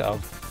afraid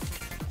of.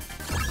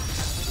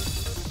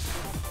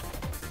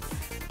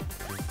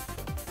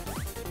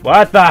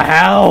 What the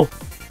hell?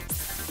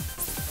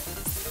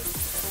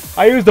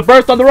 I used the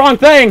burst on the wrong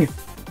thing!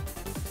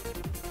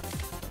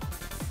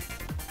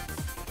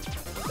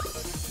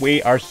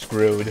 We are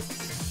screwed.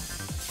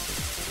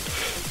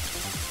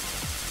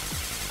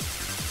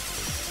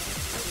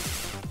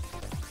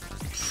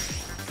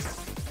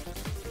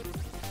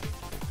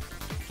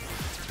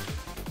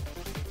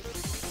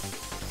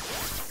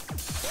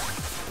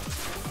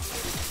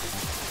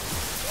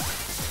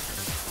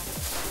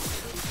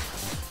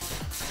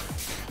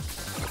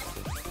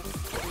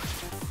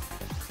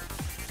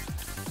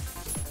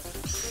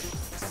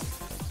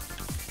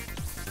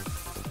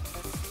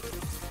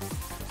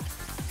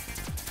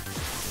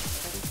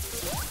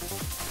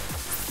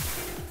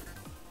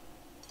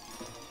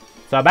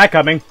 Saw that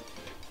coming.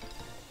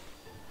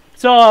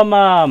 So,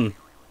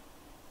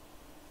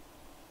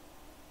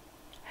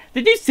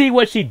 did you see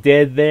what she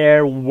did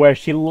there, where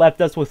she left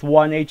us with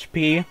 1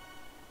 HP?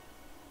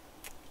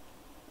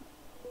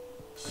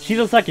 She's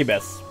a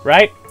succubus,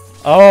 right?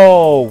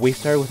 Oh, we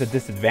started with a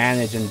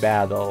disadvantage in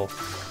battle.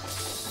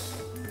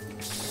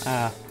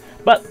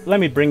 But let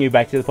me bring you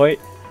back to the point.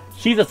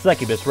 She's a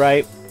succubus,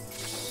 right?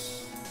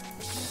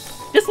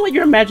 Just let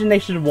your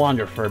imagination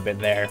wander for a bit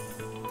there.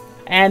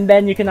 And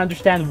then you can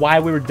understand why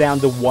we were down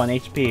to 1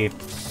 HP.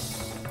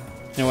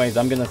 Anyways,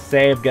 I'm gonna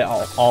save, get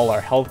all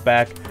our health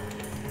back,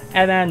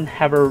 and then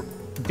have her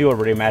do a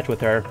rematch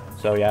with her.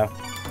 So yeah.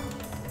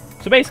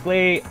 So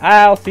basically,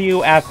 I'll see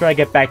you after I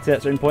get back to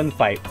that certain point in the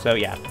fight. So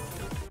yeah.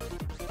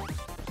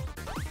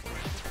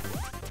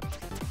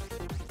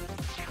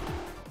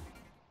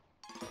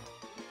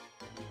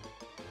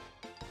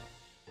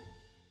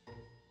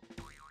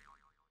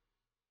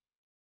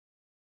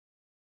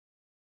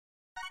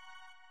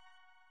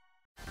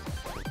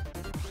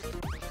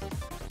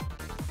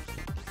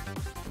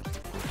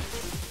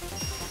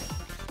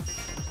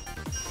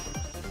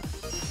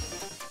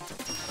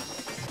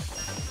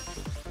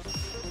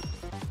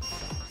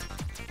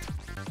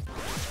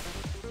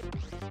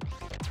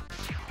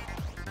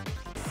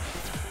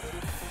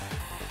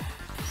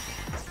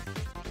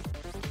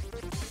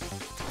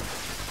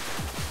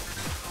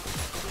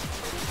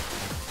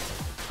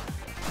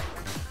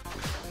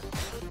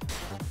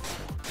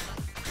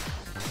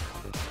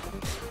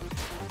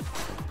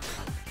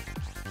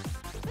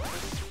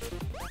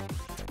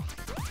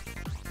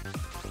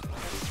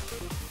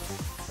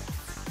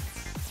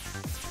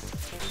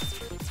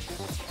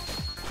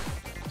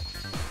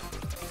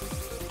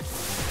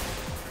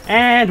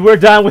 And we're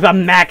done with a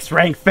max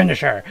rank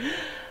finisher.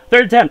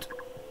 Third attempt.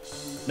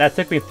 That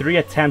took me 3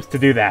 attempts to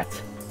do that.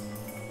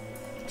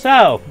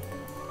 So,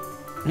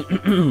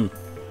 you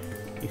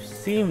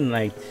seem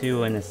like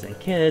 2 innocent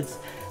kids,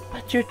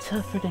 but you're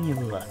tougher than you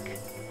look.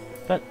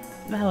 But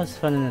that was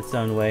fun in its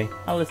own way.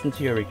 I'll listen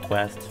to your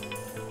request.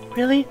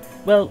 Really?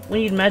 Well,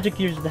 we need magic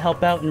users to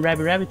help out in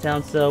Rabi-Ribi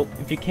Town, so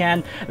if you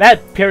can...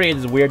 That period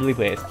is weirdly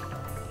placed.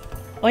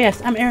 Oh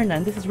yes, I'm Erina,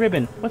 and this is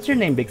Ribbon. What's your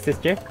name, big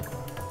sister?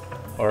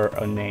 Or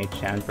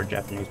One-chan for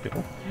Japanese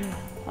people.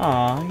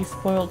 Aw, you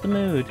spoiled the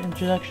mood.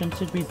 Introduction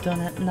should be done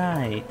at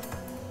night.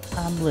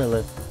 I'm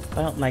Lilith.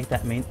 I don't like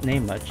that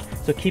name much,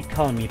 so keep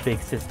calling me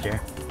big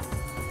sister.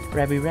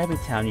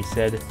 Rabi-Ribi Town, you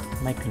said.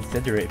 Might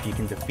consider it if you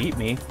can defeat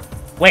me.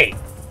 Wait!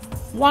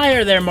 Why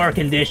are there more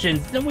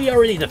conditions? Didn't we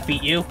already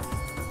defeat you?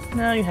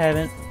 No, you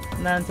haven't.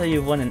 Not until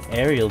you've won an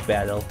aerial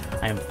battle.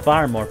 I am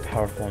far more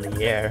powerful in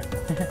the air.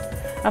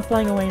 I'm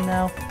flying away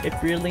now. If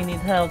you really need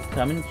help,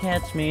 come and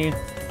catch me.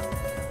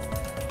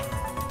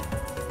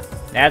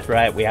 That's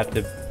right, we have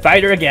to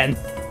fight her again.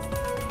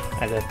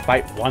 As if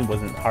fight 1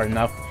 wasn't hard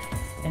enough.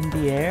 In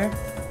the air?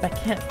 If I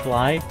can't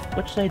fly,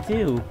 what should I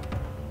do?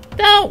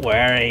 Don't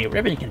worry,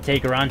 Ribbon can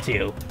take her on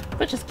too.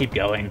 Let's just keep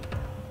going.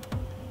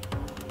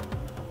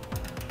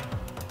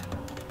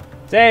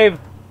 Save!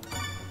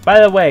 By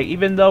the way,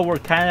 even though we're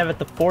kind of at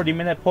the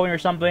 40-minute point or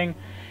something,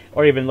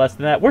 or even less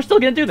than that, we're still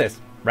gonna do this,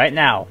 right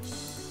now.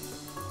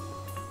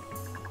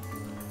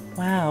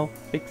 Wow,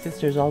 Big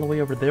Sister's all the way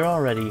over there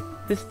already.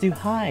 This is too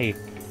high.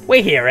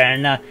 Wait here,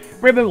 and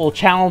Ribbon will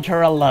challenge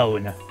her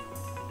alone.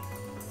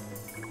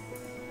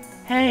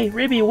 Hey,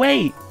 Ribby,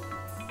 wait!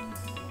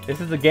 This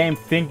is the game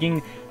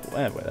thinking...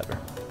 whatever.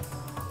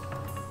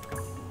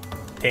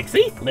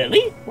 Pixie?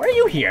 Lily? Why are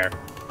you here?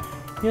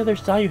 The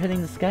others saw you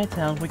heading to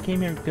Skytown. We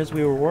came here because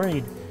we were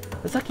worried.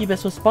 The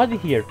succubus was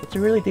spotted here. It's a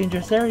really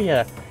dangerous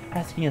area.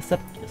 Asking a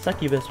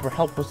succubus for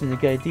help wasn't a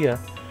good idea.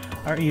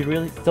 Aren't you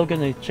really still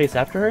gonna chase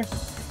after her?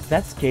 If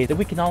that's the case, then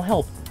we can all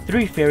help.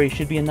 3 fairies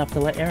should be enough to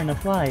let Erina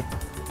fly.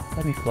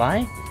 Let me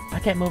fly? I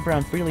can't move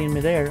around freely in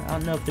midair. I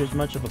don't know if there's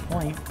much of a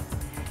point.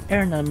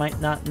 Erina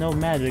might not know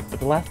magic, but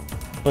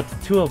the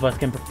 2 of us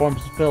can perform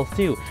spells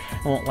too.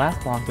 It won't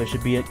last long, but it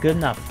should be good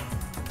enough.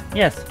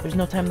 Yes, there's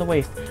no time to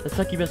waste. The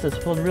succubus is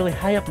flown really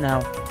high up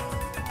now.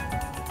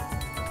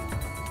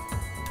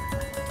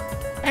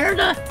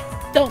 Erina,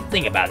 don't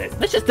think about it.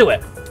 Let's just do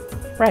it.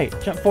 Right,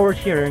 jump forward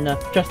here and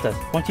trust us.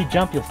 Once you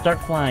jump, you'll start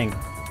flying.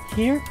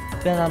 Here?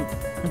 Then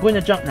I'm going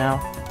to jump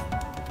now.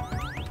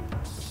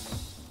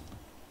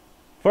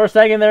 For a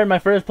second there in my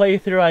first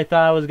playthrough, I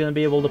thought I was going to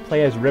be able to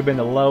play as Ribbon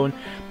alone.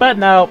 But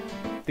no,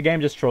 the game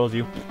just trolls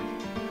you.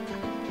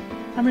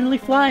 I'm really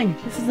flying.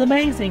 This is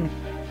amazing.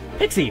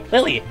 Pixie,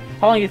 Lily,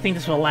 how long do you think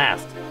this will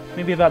last?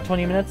 Maybe about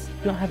 20 minutes?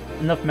 We don't have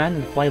enough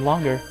mana to fly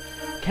longer.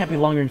 Can't be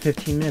longer than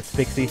 15 minutes,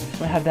 Pixie. We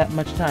don't have that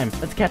much time.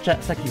 Let's catch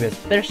that succubus.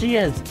 There she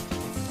is.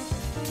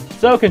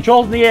 So,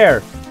 controls in the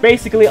air.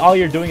 Basically, all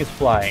you're doing is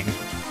flying.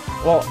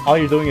 Well, all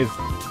you're doing is...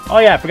 Oh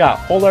yeah, I forgot.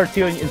 Hold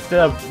R2 instead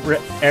of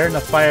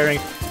Erina firing.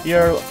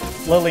 Your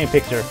Lily and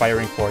Pixie are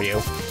firing for you.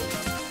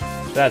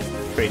 That's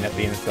pretty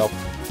nifty in itself.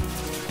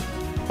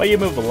 But you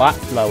move a lot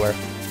slower.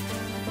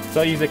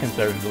 So use it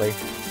conservatively.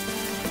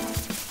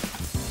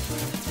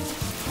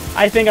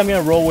 I think I'm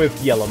gonna roll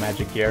with yellow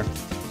magic here.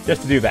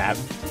 Just to do that.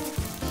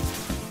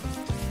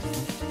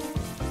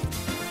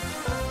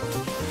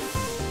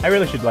 I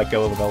really should let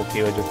go of level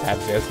 2 and just have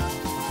this.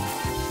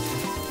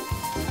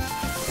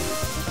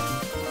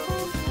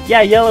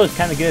 Yeah, yellow is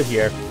kinda good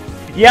here.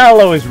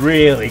 Yellow is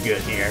really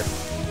good here.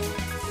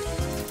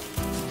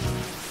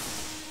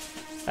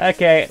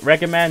 Okay,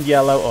 recommend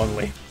yellow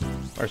only.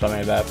 Or something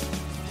like that.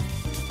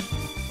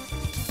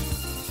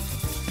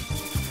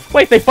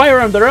 Wait, they fire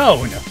on their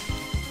own!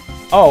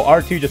 Oh,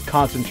 R2 just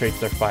concentrates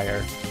their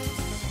fire.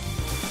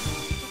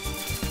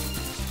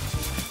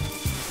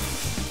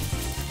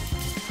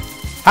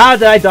 How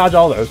did I dodge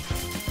all those?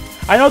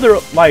 I know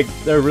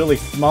they're really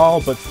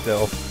small, but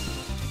still.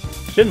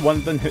 Shouldn't one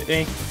of them hit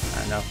me? I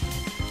don't know.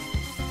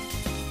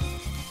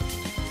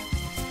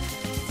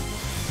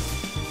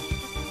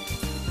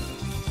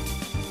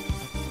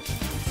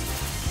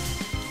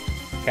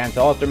 Can't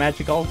tell if they're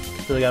magical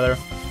together.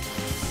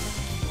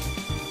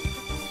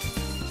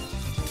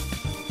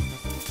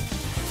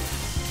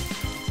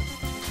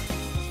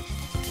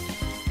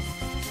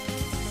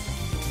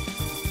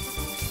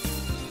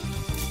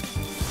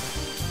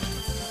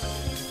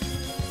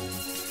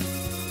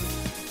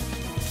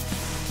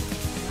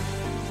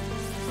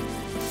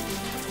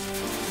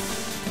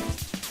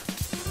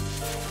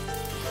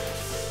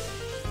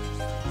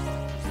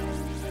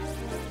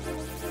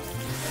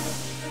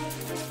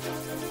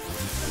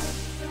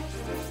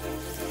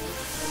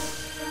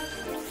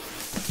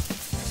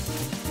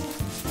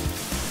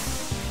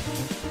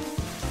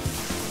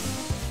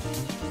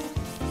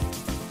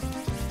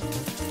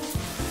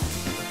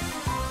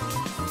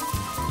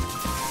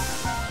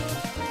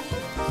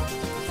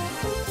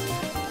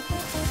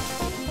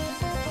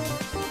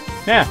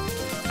 Yeah,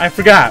 I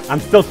forgot. I'm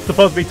still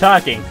supposed to be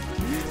talking.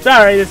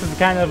 Sorry, this is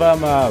kind of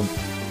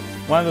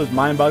one of those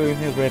mind-boggling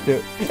things we have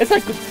to. It's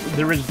like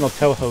the original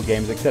Toho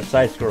games, except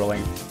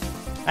side-scrolling.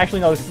 Actually,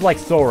 no, this is like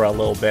Sora a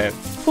little bit.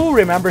 Who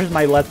remembers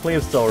my Let's Play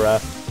of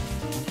Sora?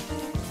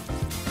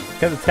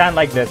 Because it's kind of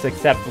like this,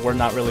 except we're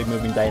not really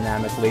moving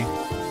dynamically.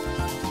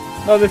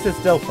 No, this is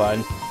still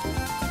fun.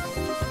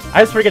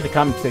 I just forget to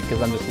commentate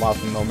because I'm just lost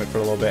in the moment for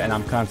a little bit, and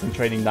I'm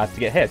concentrating not to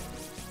get hit.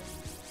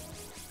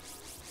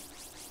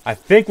 I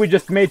think we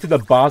just made it to the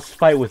boss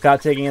fight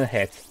without taking a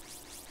hit.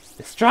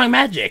 It's strong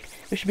magic!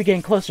 We should be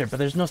getting closer, but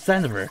there's no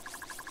sign of her.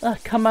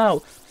 Come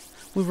out!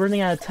 We're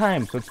running out of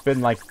time, so it's been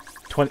like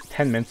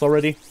 10 minutes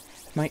already.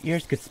 If my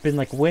ears could spin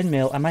like a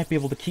windmill, I might be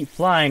able to keep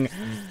flying.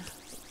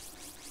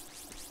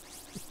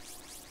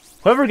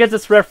 Whoever gets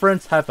this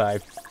reference, high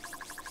five.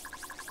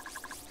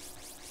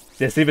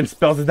 This even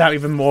spells it out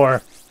even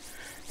more.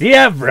 Do you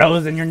have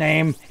Rose in your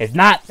name? If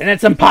not, then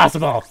it's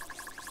impossible!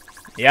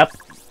 Yep.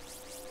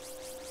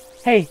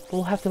 Hey,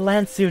 we'll have to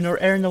land soon or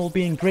Erina will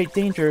be in great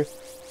danger.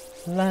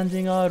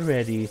 Landing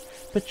already,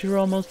 but you're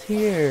almost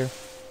here.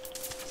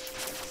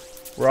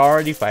 We're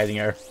already fighting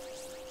her.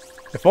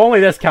 If only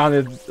this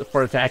counted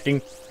for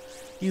attacking.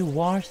 You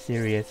are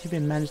serious. You've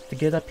been managed to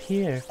get up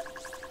here.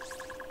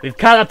 We've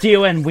caught up to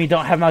you and we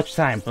don't have much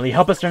time. Will you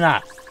help us or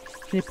not?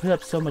 You put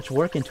up so much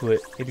work into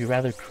it. It'd be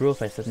rather cruel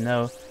if I said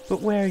no.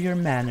 But where are your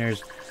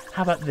manners?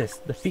 How about this?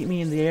 Defeat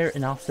me in the air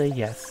and I'll say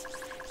yes.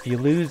 If you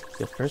lose,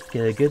 you'll first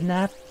get a good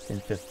nap,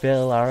 then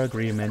fulfill our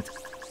agreement.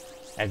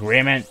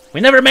 Agreement?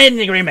 We never made an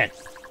agreement!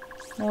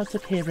 No, it's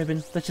okay,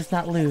 Ribbon. Let's just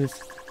not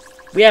lose.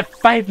 We have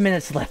 5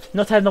 minutes left.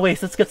 No time to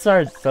waste. Let's get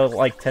started. So,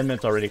 like, 10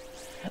 minutes already.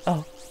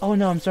 Oh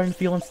no, I'm starting to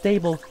feel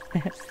unstable.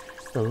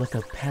 The look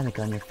of panic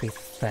on your face is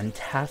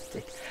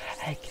fantastic.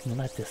 I can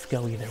let this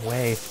go either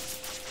way.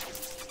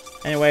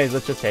 Anyways,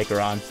 let's just take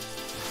her on.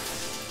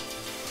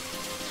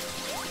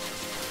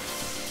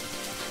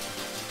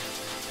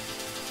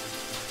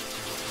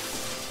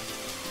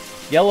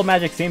 Yellow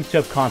magic seems to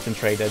have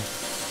concentrated.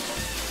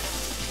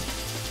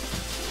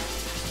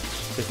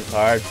 This is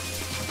hard.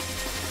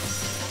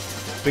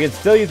 We can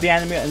still use the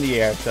enemy in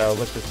the air, so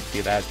let's just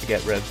do that to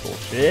get rid of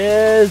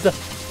bullshit.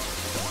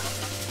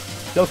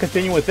 Still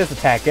continue with this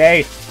attack,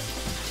 eh?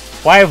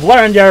 Well, I've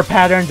learned your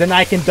patterns and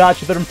I can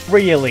dodge them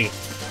freely.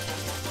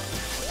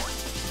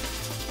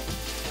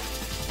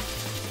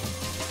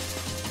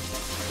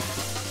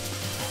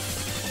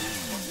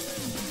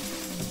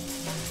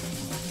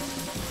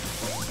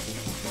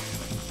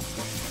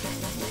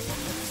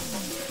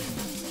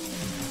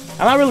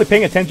 I'm not really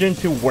paying attention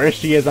to where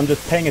she is, I'm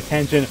just paying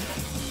attention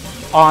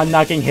on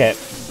not getting hit.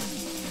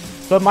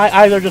 So my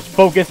eyes are just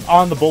focused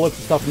on the bullets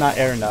and stuff, not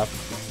air enough.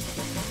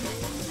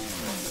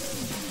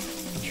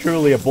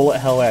 Truly a bullet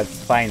hell at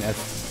its finest.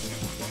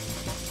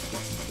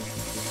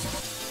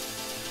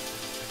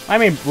 I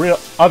mean, real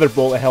other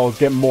bullet hells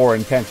get more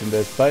intense than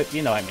this, but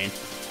you know what I mean.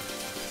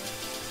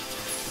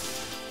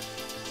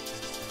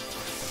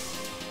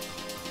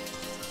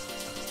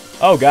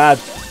 Oh god.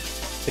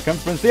 It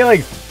comes from the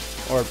ceiling!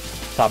 Or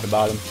top and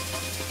bottom.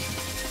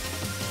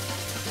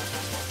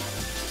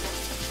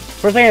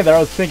 For a second there I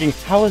was thinking,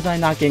 how was I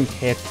not getting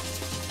hit?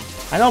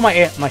 I know my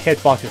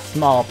hitbox is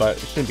small, but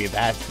it shouldn't be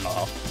that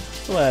small.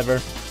 Whatever.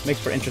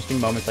 Makes for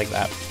interesting moments like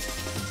that.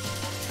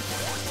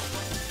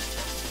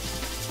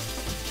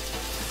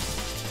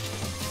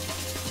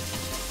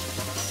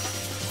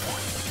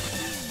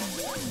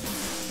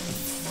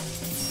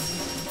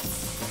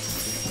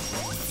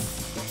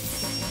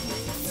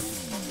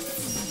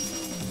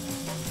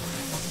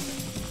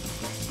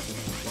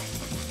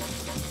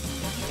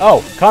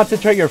 Oh,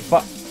 concentrate your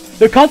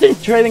they're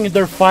concentrating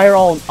their fire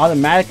all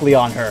automatically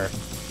on her.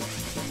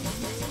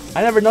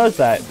 I never noticed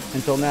that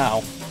until now.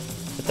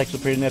 It's actually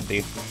pretty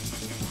nifty.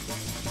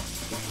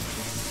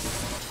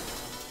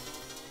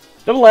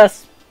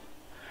 Nevertheless,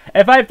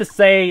 if I have to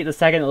say the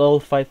second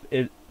Lilith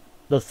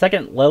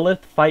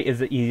fight is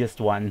the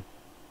easiest one.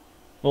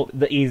 Well,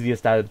 the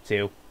easiest out of the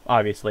two,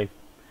 obviously.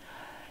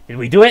 Did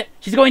we do it?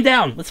 She's going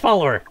down! Let's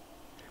follow her!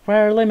 For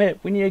our limit,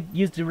 we need to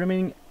use the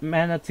remaining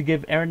mana to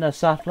give Erin a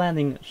soft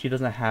landing. She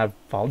doesn't have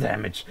fall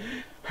damage.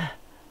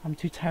 I'm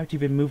too tired to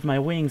even move my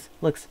wings.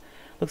 Looks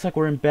like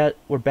we're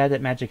bad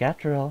at magic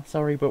after all.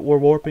 Sorry, but we're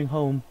warping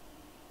home.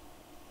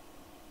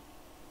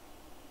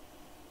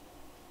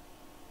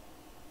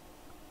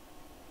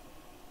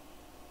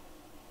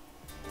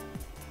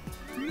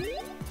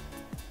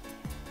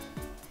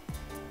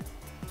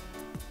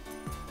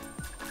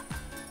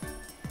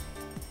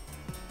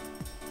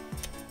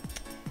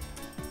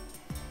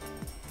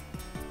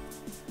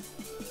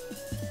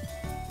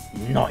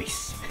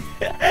 Nice.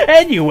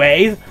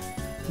 Anyways,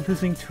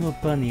 losing to a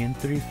bunny and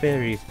 3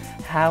 fairies.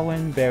 How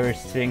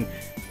embarrassing.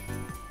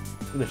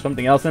 There's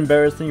something else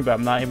embarrassing, but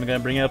I'm not even gonna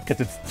bring it up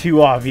because it's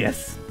too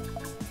obvious.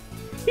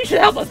 You should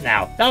help us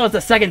now. That was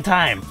the second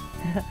time.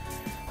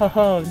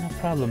 Oh, no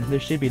problem. There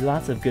should be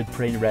lots of good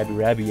prey in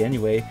Rabi-Ribi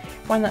anyway.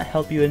 Why not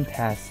help you in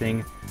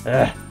passing?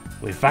 Ugh,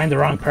 we find the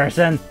wrong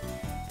person.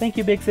 Thank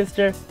you, big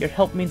sister. Your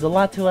help means a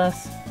lot to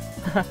us.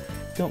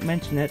 Don't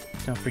mention it.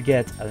 Don't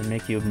forget, I'll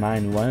make you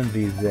mine one of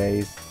these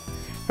days.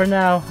 For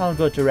now, I'll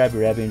go to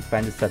Rabi-Ribi and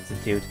find a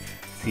substitute.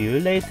 See you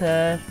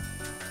later.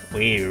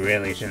 We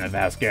really shouldn't have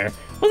asked her.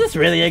 Was this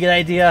really a good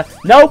idea?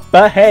 Nope,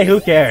 but hey, who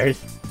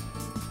cares?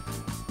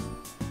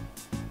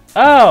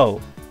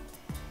 Oh!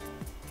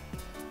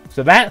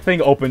 So that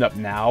thing opened up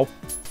now.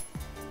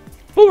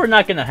 But we're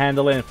not gonna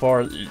handle it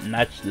for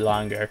much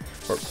longer.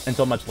 Or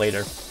until much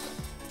later.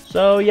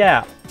 So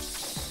yeah.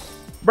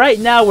 Right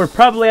now, we're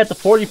probably at the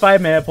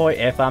 45-minute point,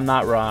 if I'm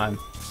not wrong.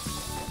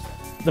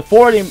 The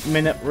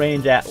 40-minute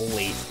range at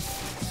least.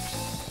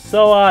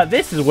 So,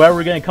 this is where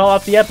we're gonna call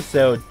off the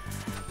episode.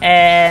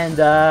 And,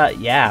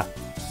 yeah.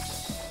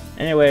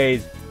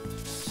 Anyways,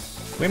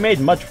 we made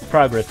much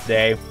progress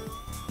today.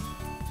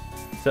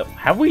 So,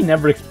 have we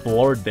never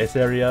explored this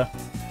area?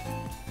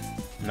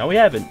 No, we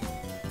haven't.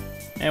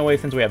 Anyway,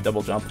 since we have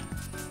double jump.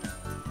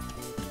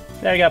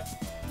 There you go.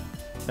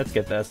 Let's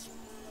get this.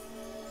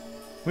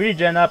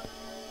 Regen up.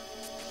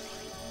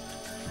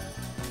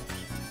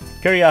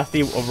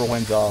 Curiosity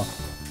overwins all.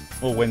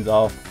 Well, wins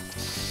all.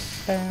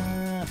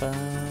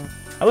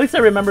 At least I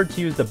remembered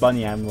to use the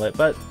bunny amulet,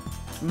 but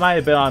might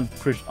have been on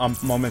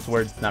moments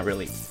where it's not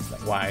really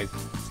wise.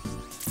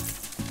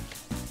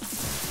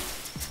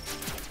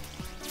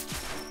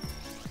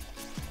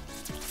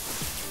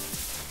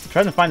 I'm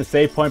trying to find a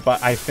save point,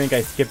 but I think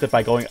I skipped it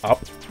by going up.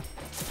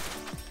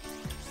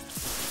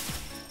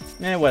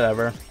 Eh,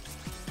 whatever.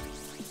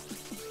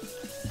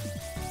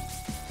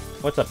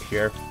 What's up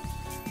here?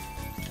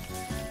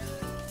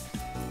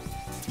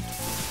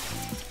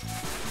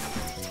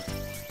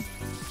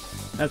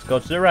 Let's go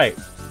to the right.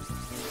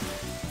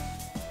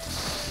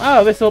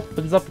 Oh, this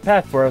opens up the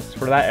path for us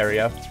for that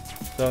area.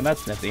 So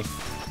that's nifty.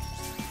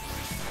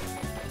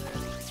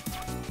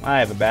 I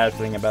have a bad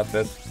feeling about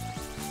this.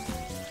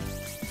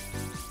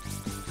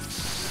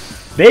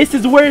 This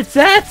is where it's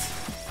at?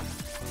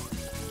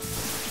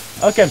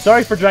 Okay, I'm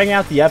sorry for dragging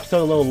out the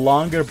episode a little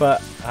longer,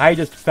 but I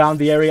just found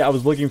the area I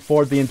was looking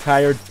for the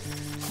entire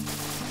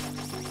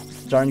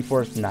Starting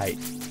Forest night.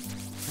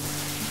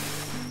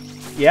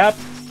 Yep.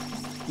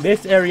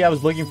 This area I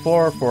was looking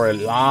for a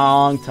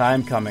long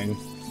time coming.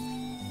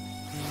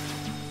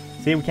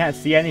 See, we can't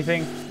see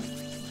anything.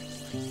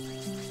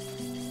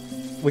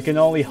 We can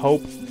only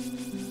hope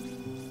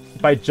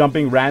by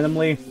jumping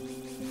randomly.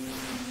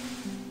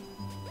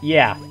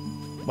 Yeah.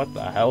 What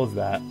the hell is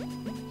that?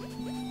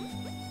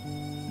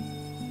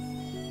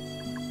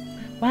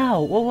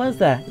 Wow, what was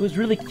that? It was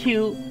really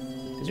cute.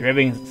 Is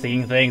Ribbon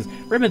seeing things?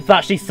 Ribbon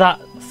thought she saw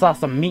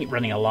some meat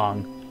running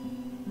along.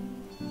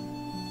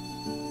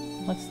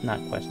 Let's not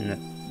question it.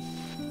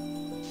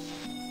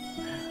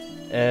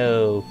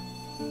 Oh.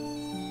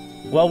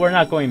 Well, we're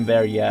not going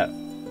there yet.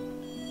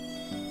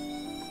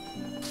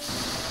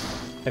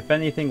 If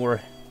anything, we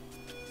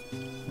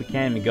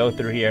can't even go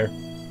through here.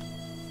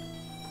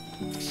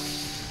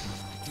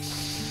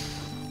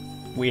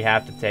 We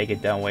have to take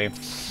it, don't we?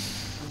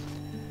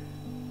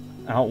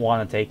 I don't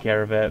want to take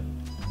care of it.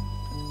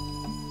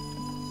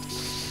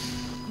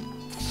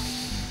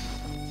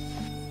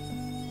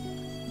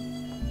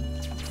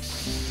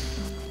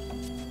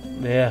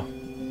 Yeah.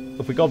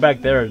 If we go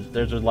back there,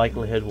 there's a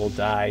likelihood we'll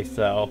die,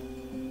 so...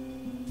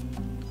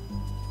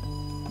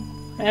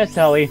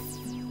 Telly.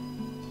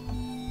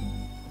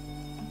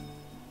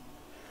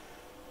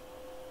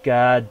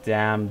 God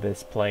damn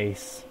this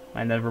place.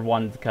 I never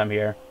wanted to come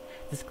here.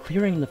 This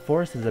clearing in the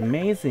forest is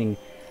amazing.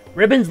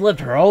 Ribbon's lived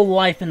her whole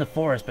life in the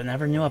forest, but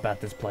never knew about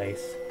this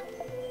place.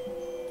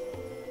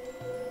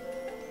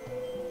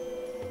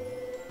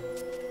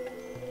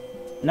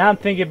 Now I'm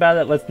thinking about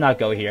it, let's not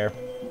go here.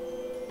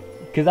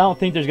 Because I don't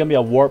think there's going to be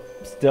a warp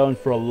stone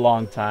for a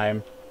long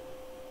time.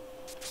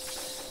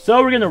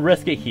 So we're going to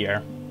risk it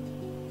here.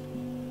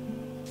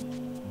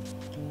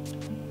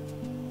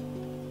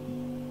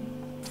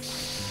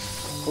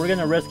 we're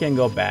gonna risk it and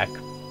go back.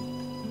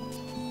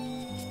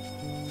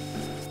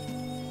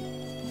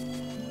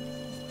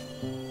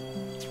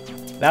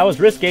 That was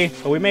risky,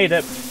 but we made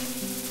it.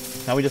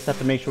 Now we just have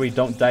to make sure we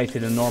don't die to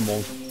the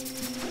normals.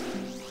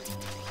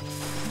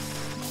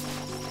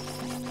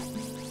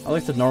 At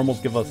least the normals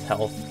give us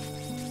health.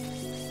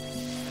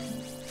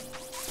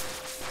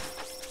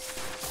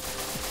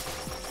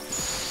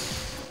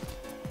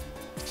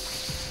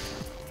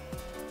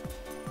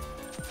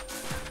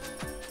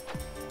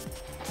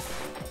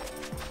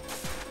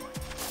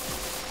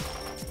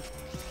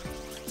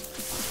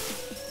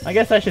 I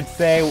guess I should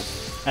say...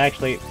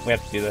 Actually, we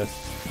have to do this.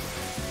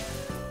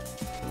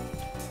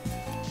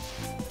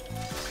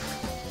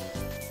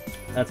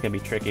 That's gonna be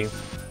tricky.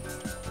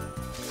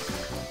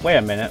 Wait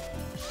a minute.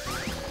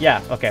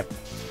 Yeah, okay.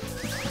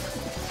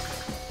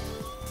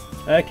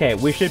 Okay,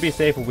 we should be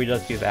safe if we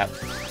just do that.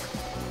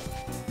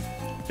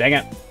 Dang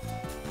it.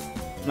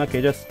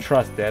 Okay, just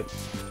trust it.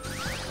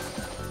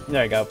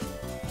 There you go.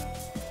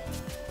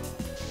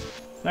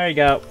 There you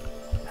go.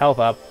 Health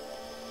up.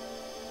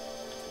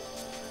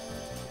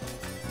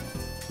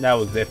 That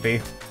was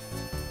iffy.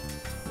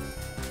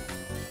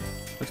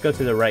 Let's go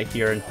to the right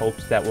here in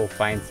hopes that we'll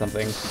find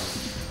something.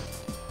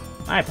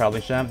 I probably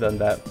shouldn't have done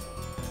that.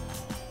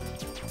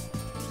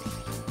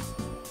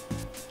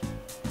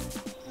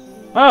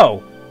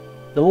 Oh!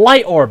 The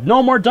light orb!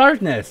 No more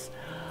darkness!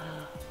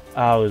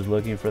 I was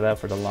looking for that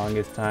for the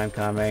longest time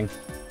coming.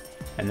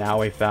 And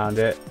now we found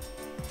it.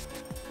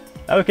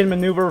 Now we can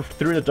maneuver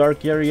through the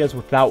dark areas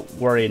without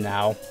worry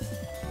now.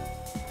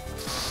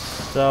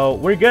 So,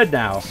 we're good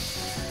now.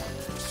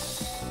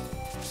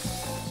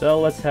 So,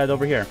 let's head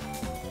over here.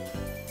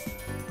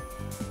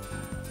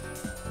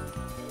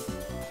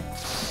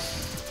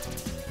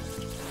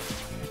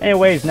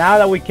 Anyways, now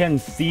that we can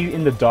see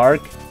in the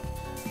dark,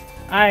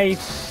 we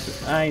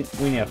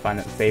need to find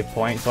a save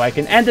point so I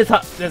can end this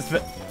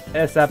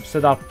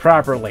episode off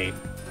properly.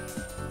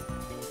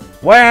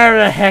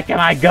 Where the heck am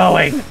I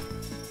going?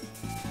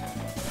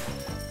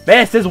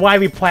 This is why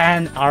we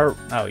plan our...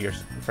 Oh, you're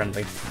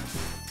friendly.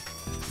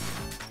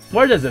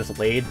 Where does this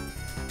lead?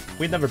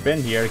 We've never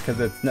been here because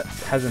it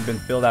hasn't been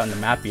filled out in the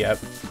map yet.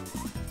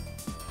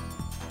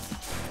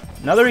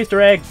 Another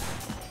Easter egg.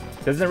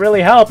 Doesn't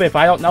really help if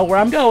I don't know where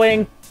I'm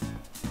going.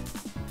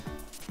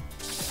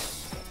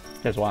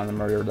 Just wanted to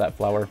murder that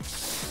flower.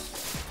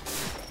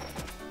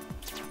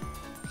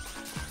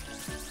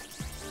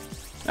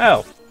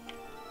 Oh.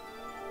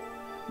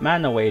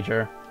 Mana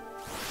wager.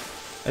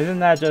 Isn't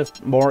that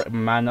just more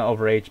mana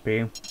over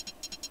HP?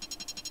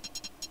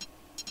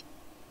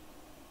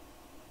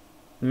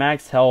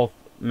 Max health,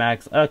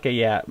 max... Okay,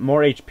 yeah.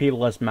 More HP,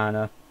 less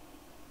mana.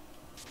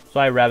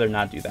 So I'd rather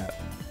not do that.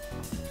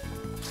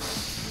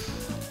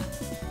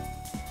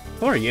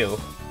 Who are you?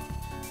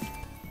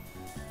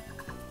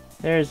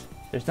 There's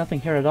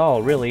nothing here at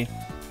all, really.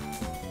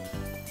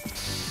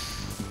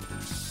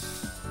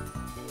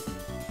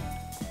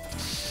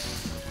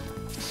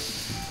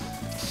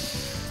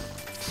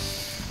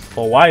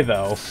 Well, why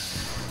though?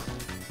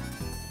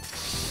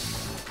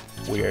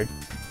 Weird.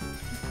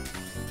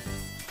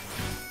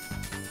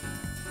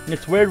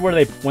 It's weird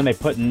where when they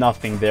put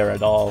nothing there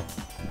at all.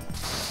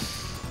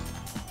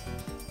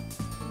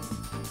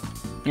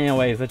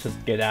 Anyways, let's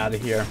just get out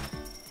of here.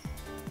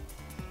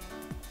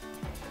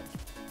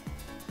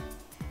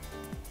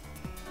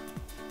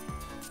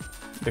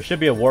 There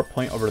should be a warp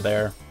point over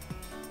there.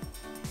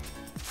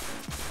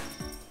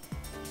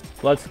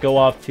 Let's go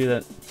off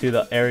to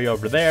the area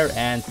over there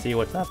and see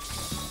what's up.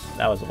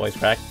 That was a voice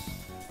crack.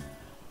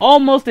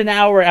 Almost an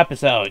hour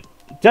episode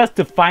just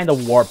to find a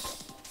warp.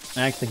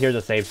 Actually, here's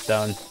a save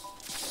stone.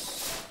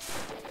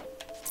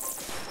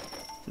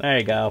 There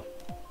you go.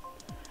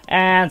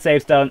 And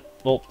save stone.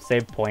 Well,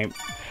 save point.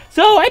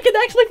 So I can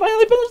actually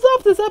finally finish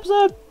off this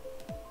episode.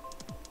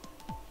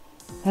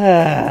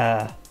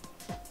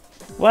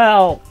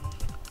 Well,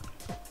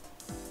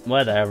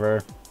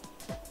 whatever.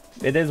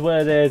 It is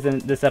what it is,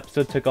 and this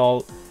episode took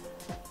all...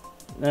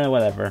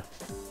 whatever.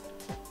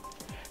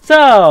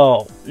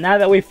 So, now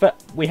that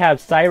we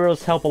have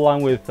Cyro's help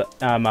along with...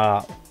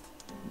 now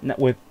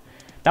we've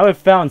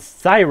found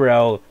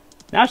Cyro,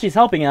 now she's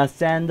helping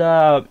us, and,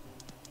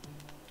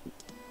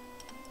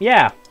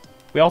 yeah.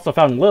 We also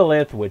found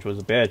Lilith, which was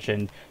a bitch,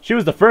 and she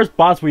was the first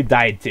boss we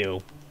died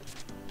to.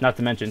 Not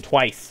to mention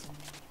twice.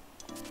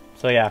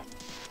 So, yeah.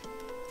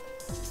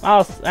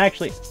 I'll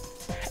actually...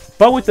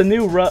 But with the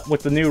new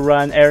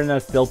run,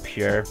 Erina's still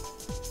pure.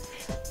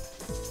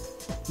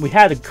 We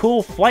had a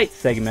cool flight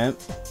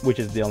segment, which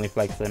is the only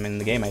flight segment in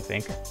the game, I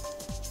think.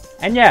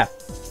 And yeah,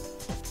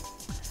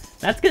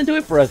 that's gonna do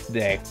it for us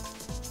today.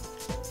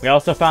 We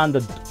also found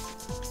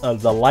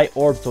the light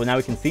orb, so now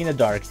we can see in the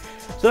dark.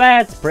 So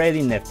that's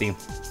pretty nifty.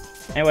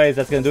 Anyways,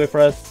 that's gonna do it for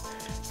us.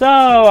 So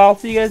I'll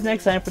see you guys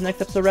next time for the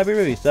next episode of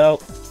Rabi-Ribi. So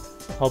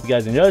hope you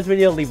guys enjoyed this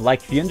video. Leave a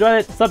like if you enjoyed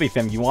it. Sub if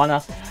you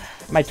wanna.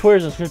 My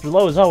Twitter's in the description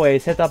below as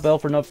always. Hit that bell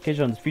for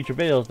notifications on future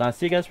videos. Now, I'll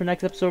see you guys for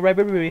next episode of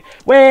Rabi-Ribi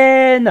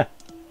when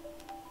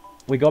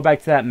we go back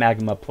to that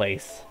magma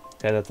place.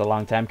 Because it's a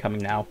long time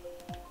coming now.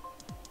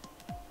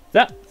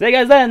 So, see you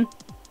guys then.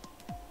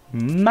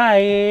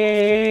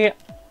 Bye.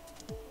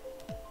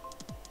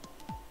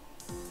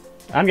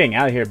 I'm getting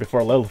out of here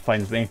before Lilith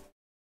finds me.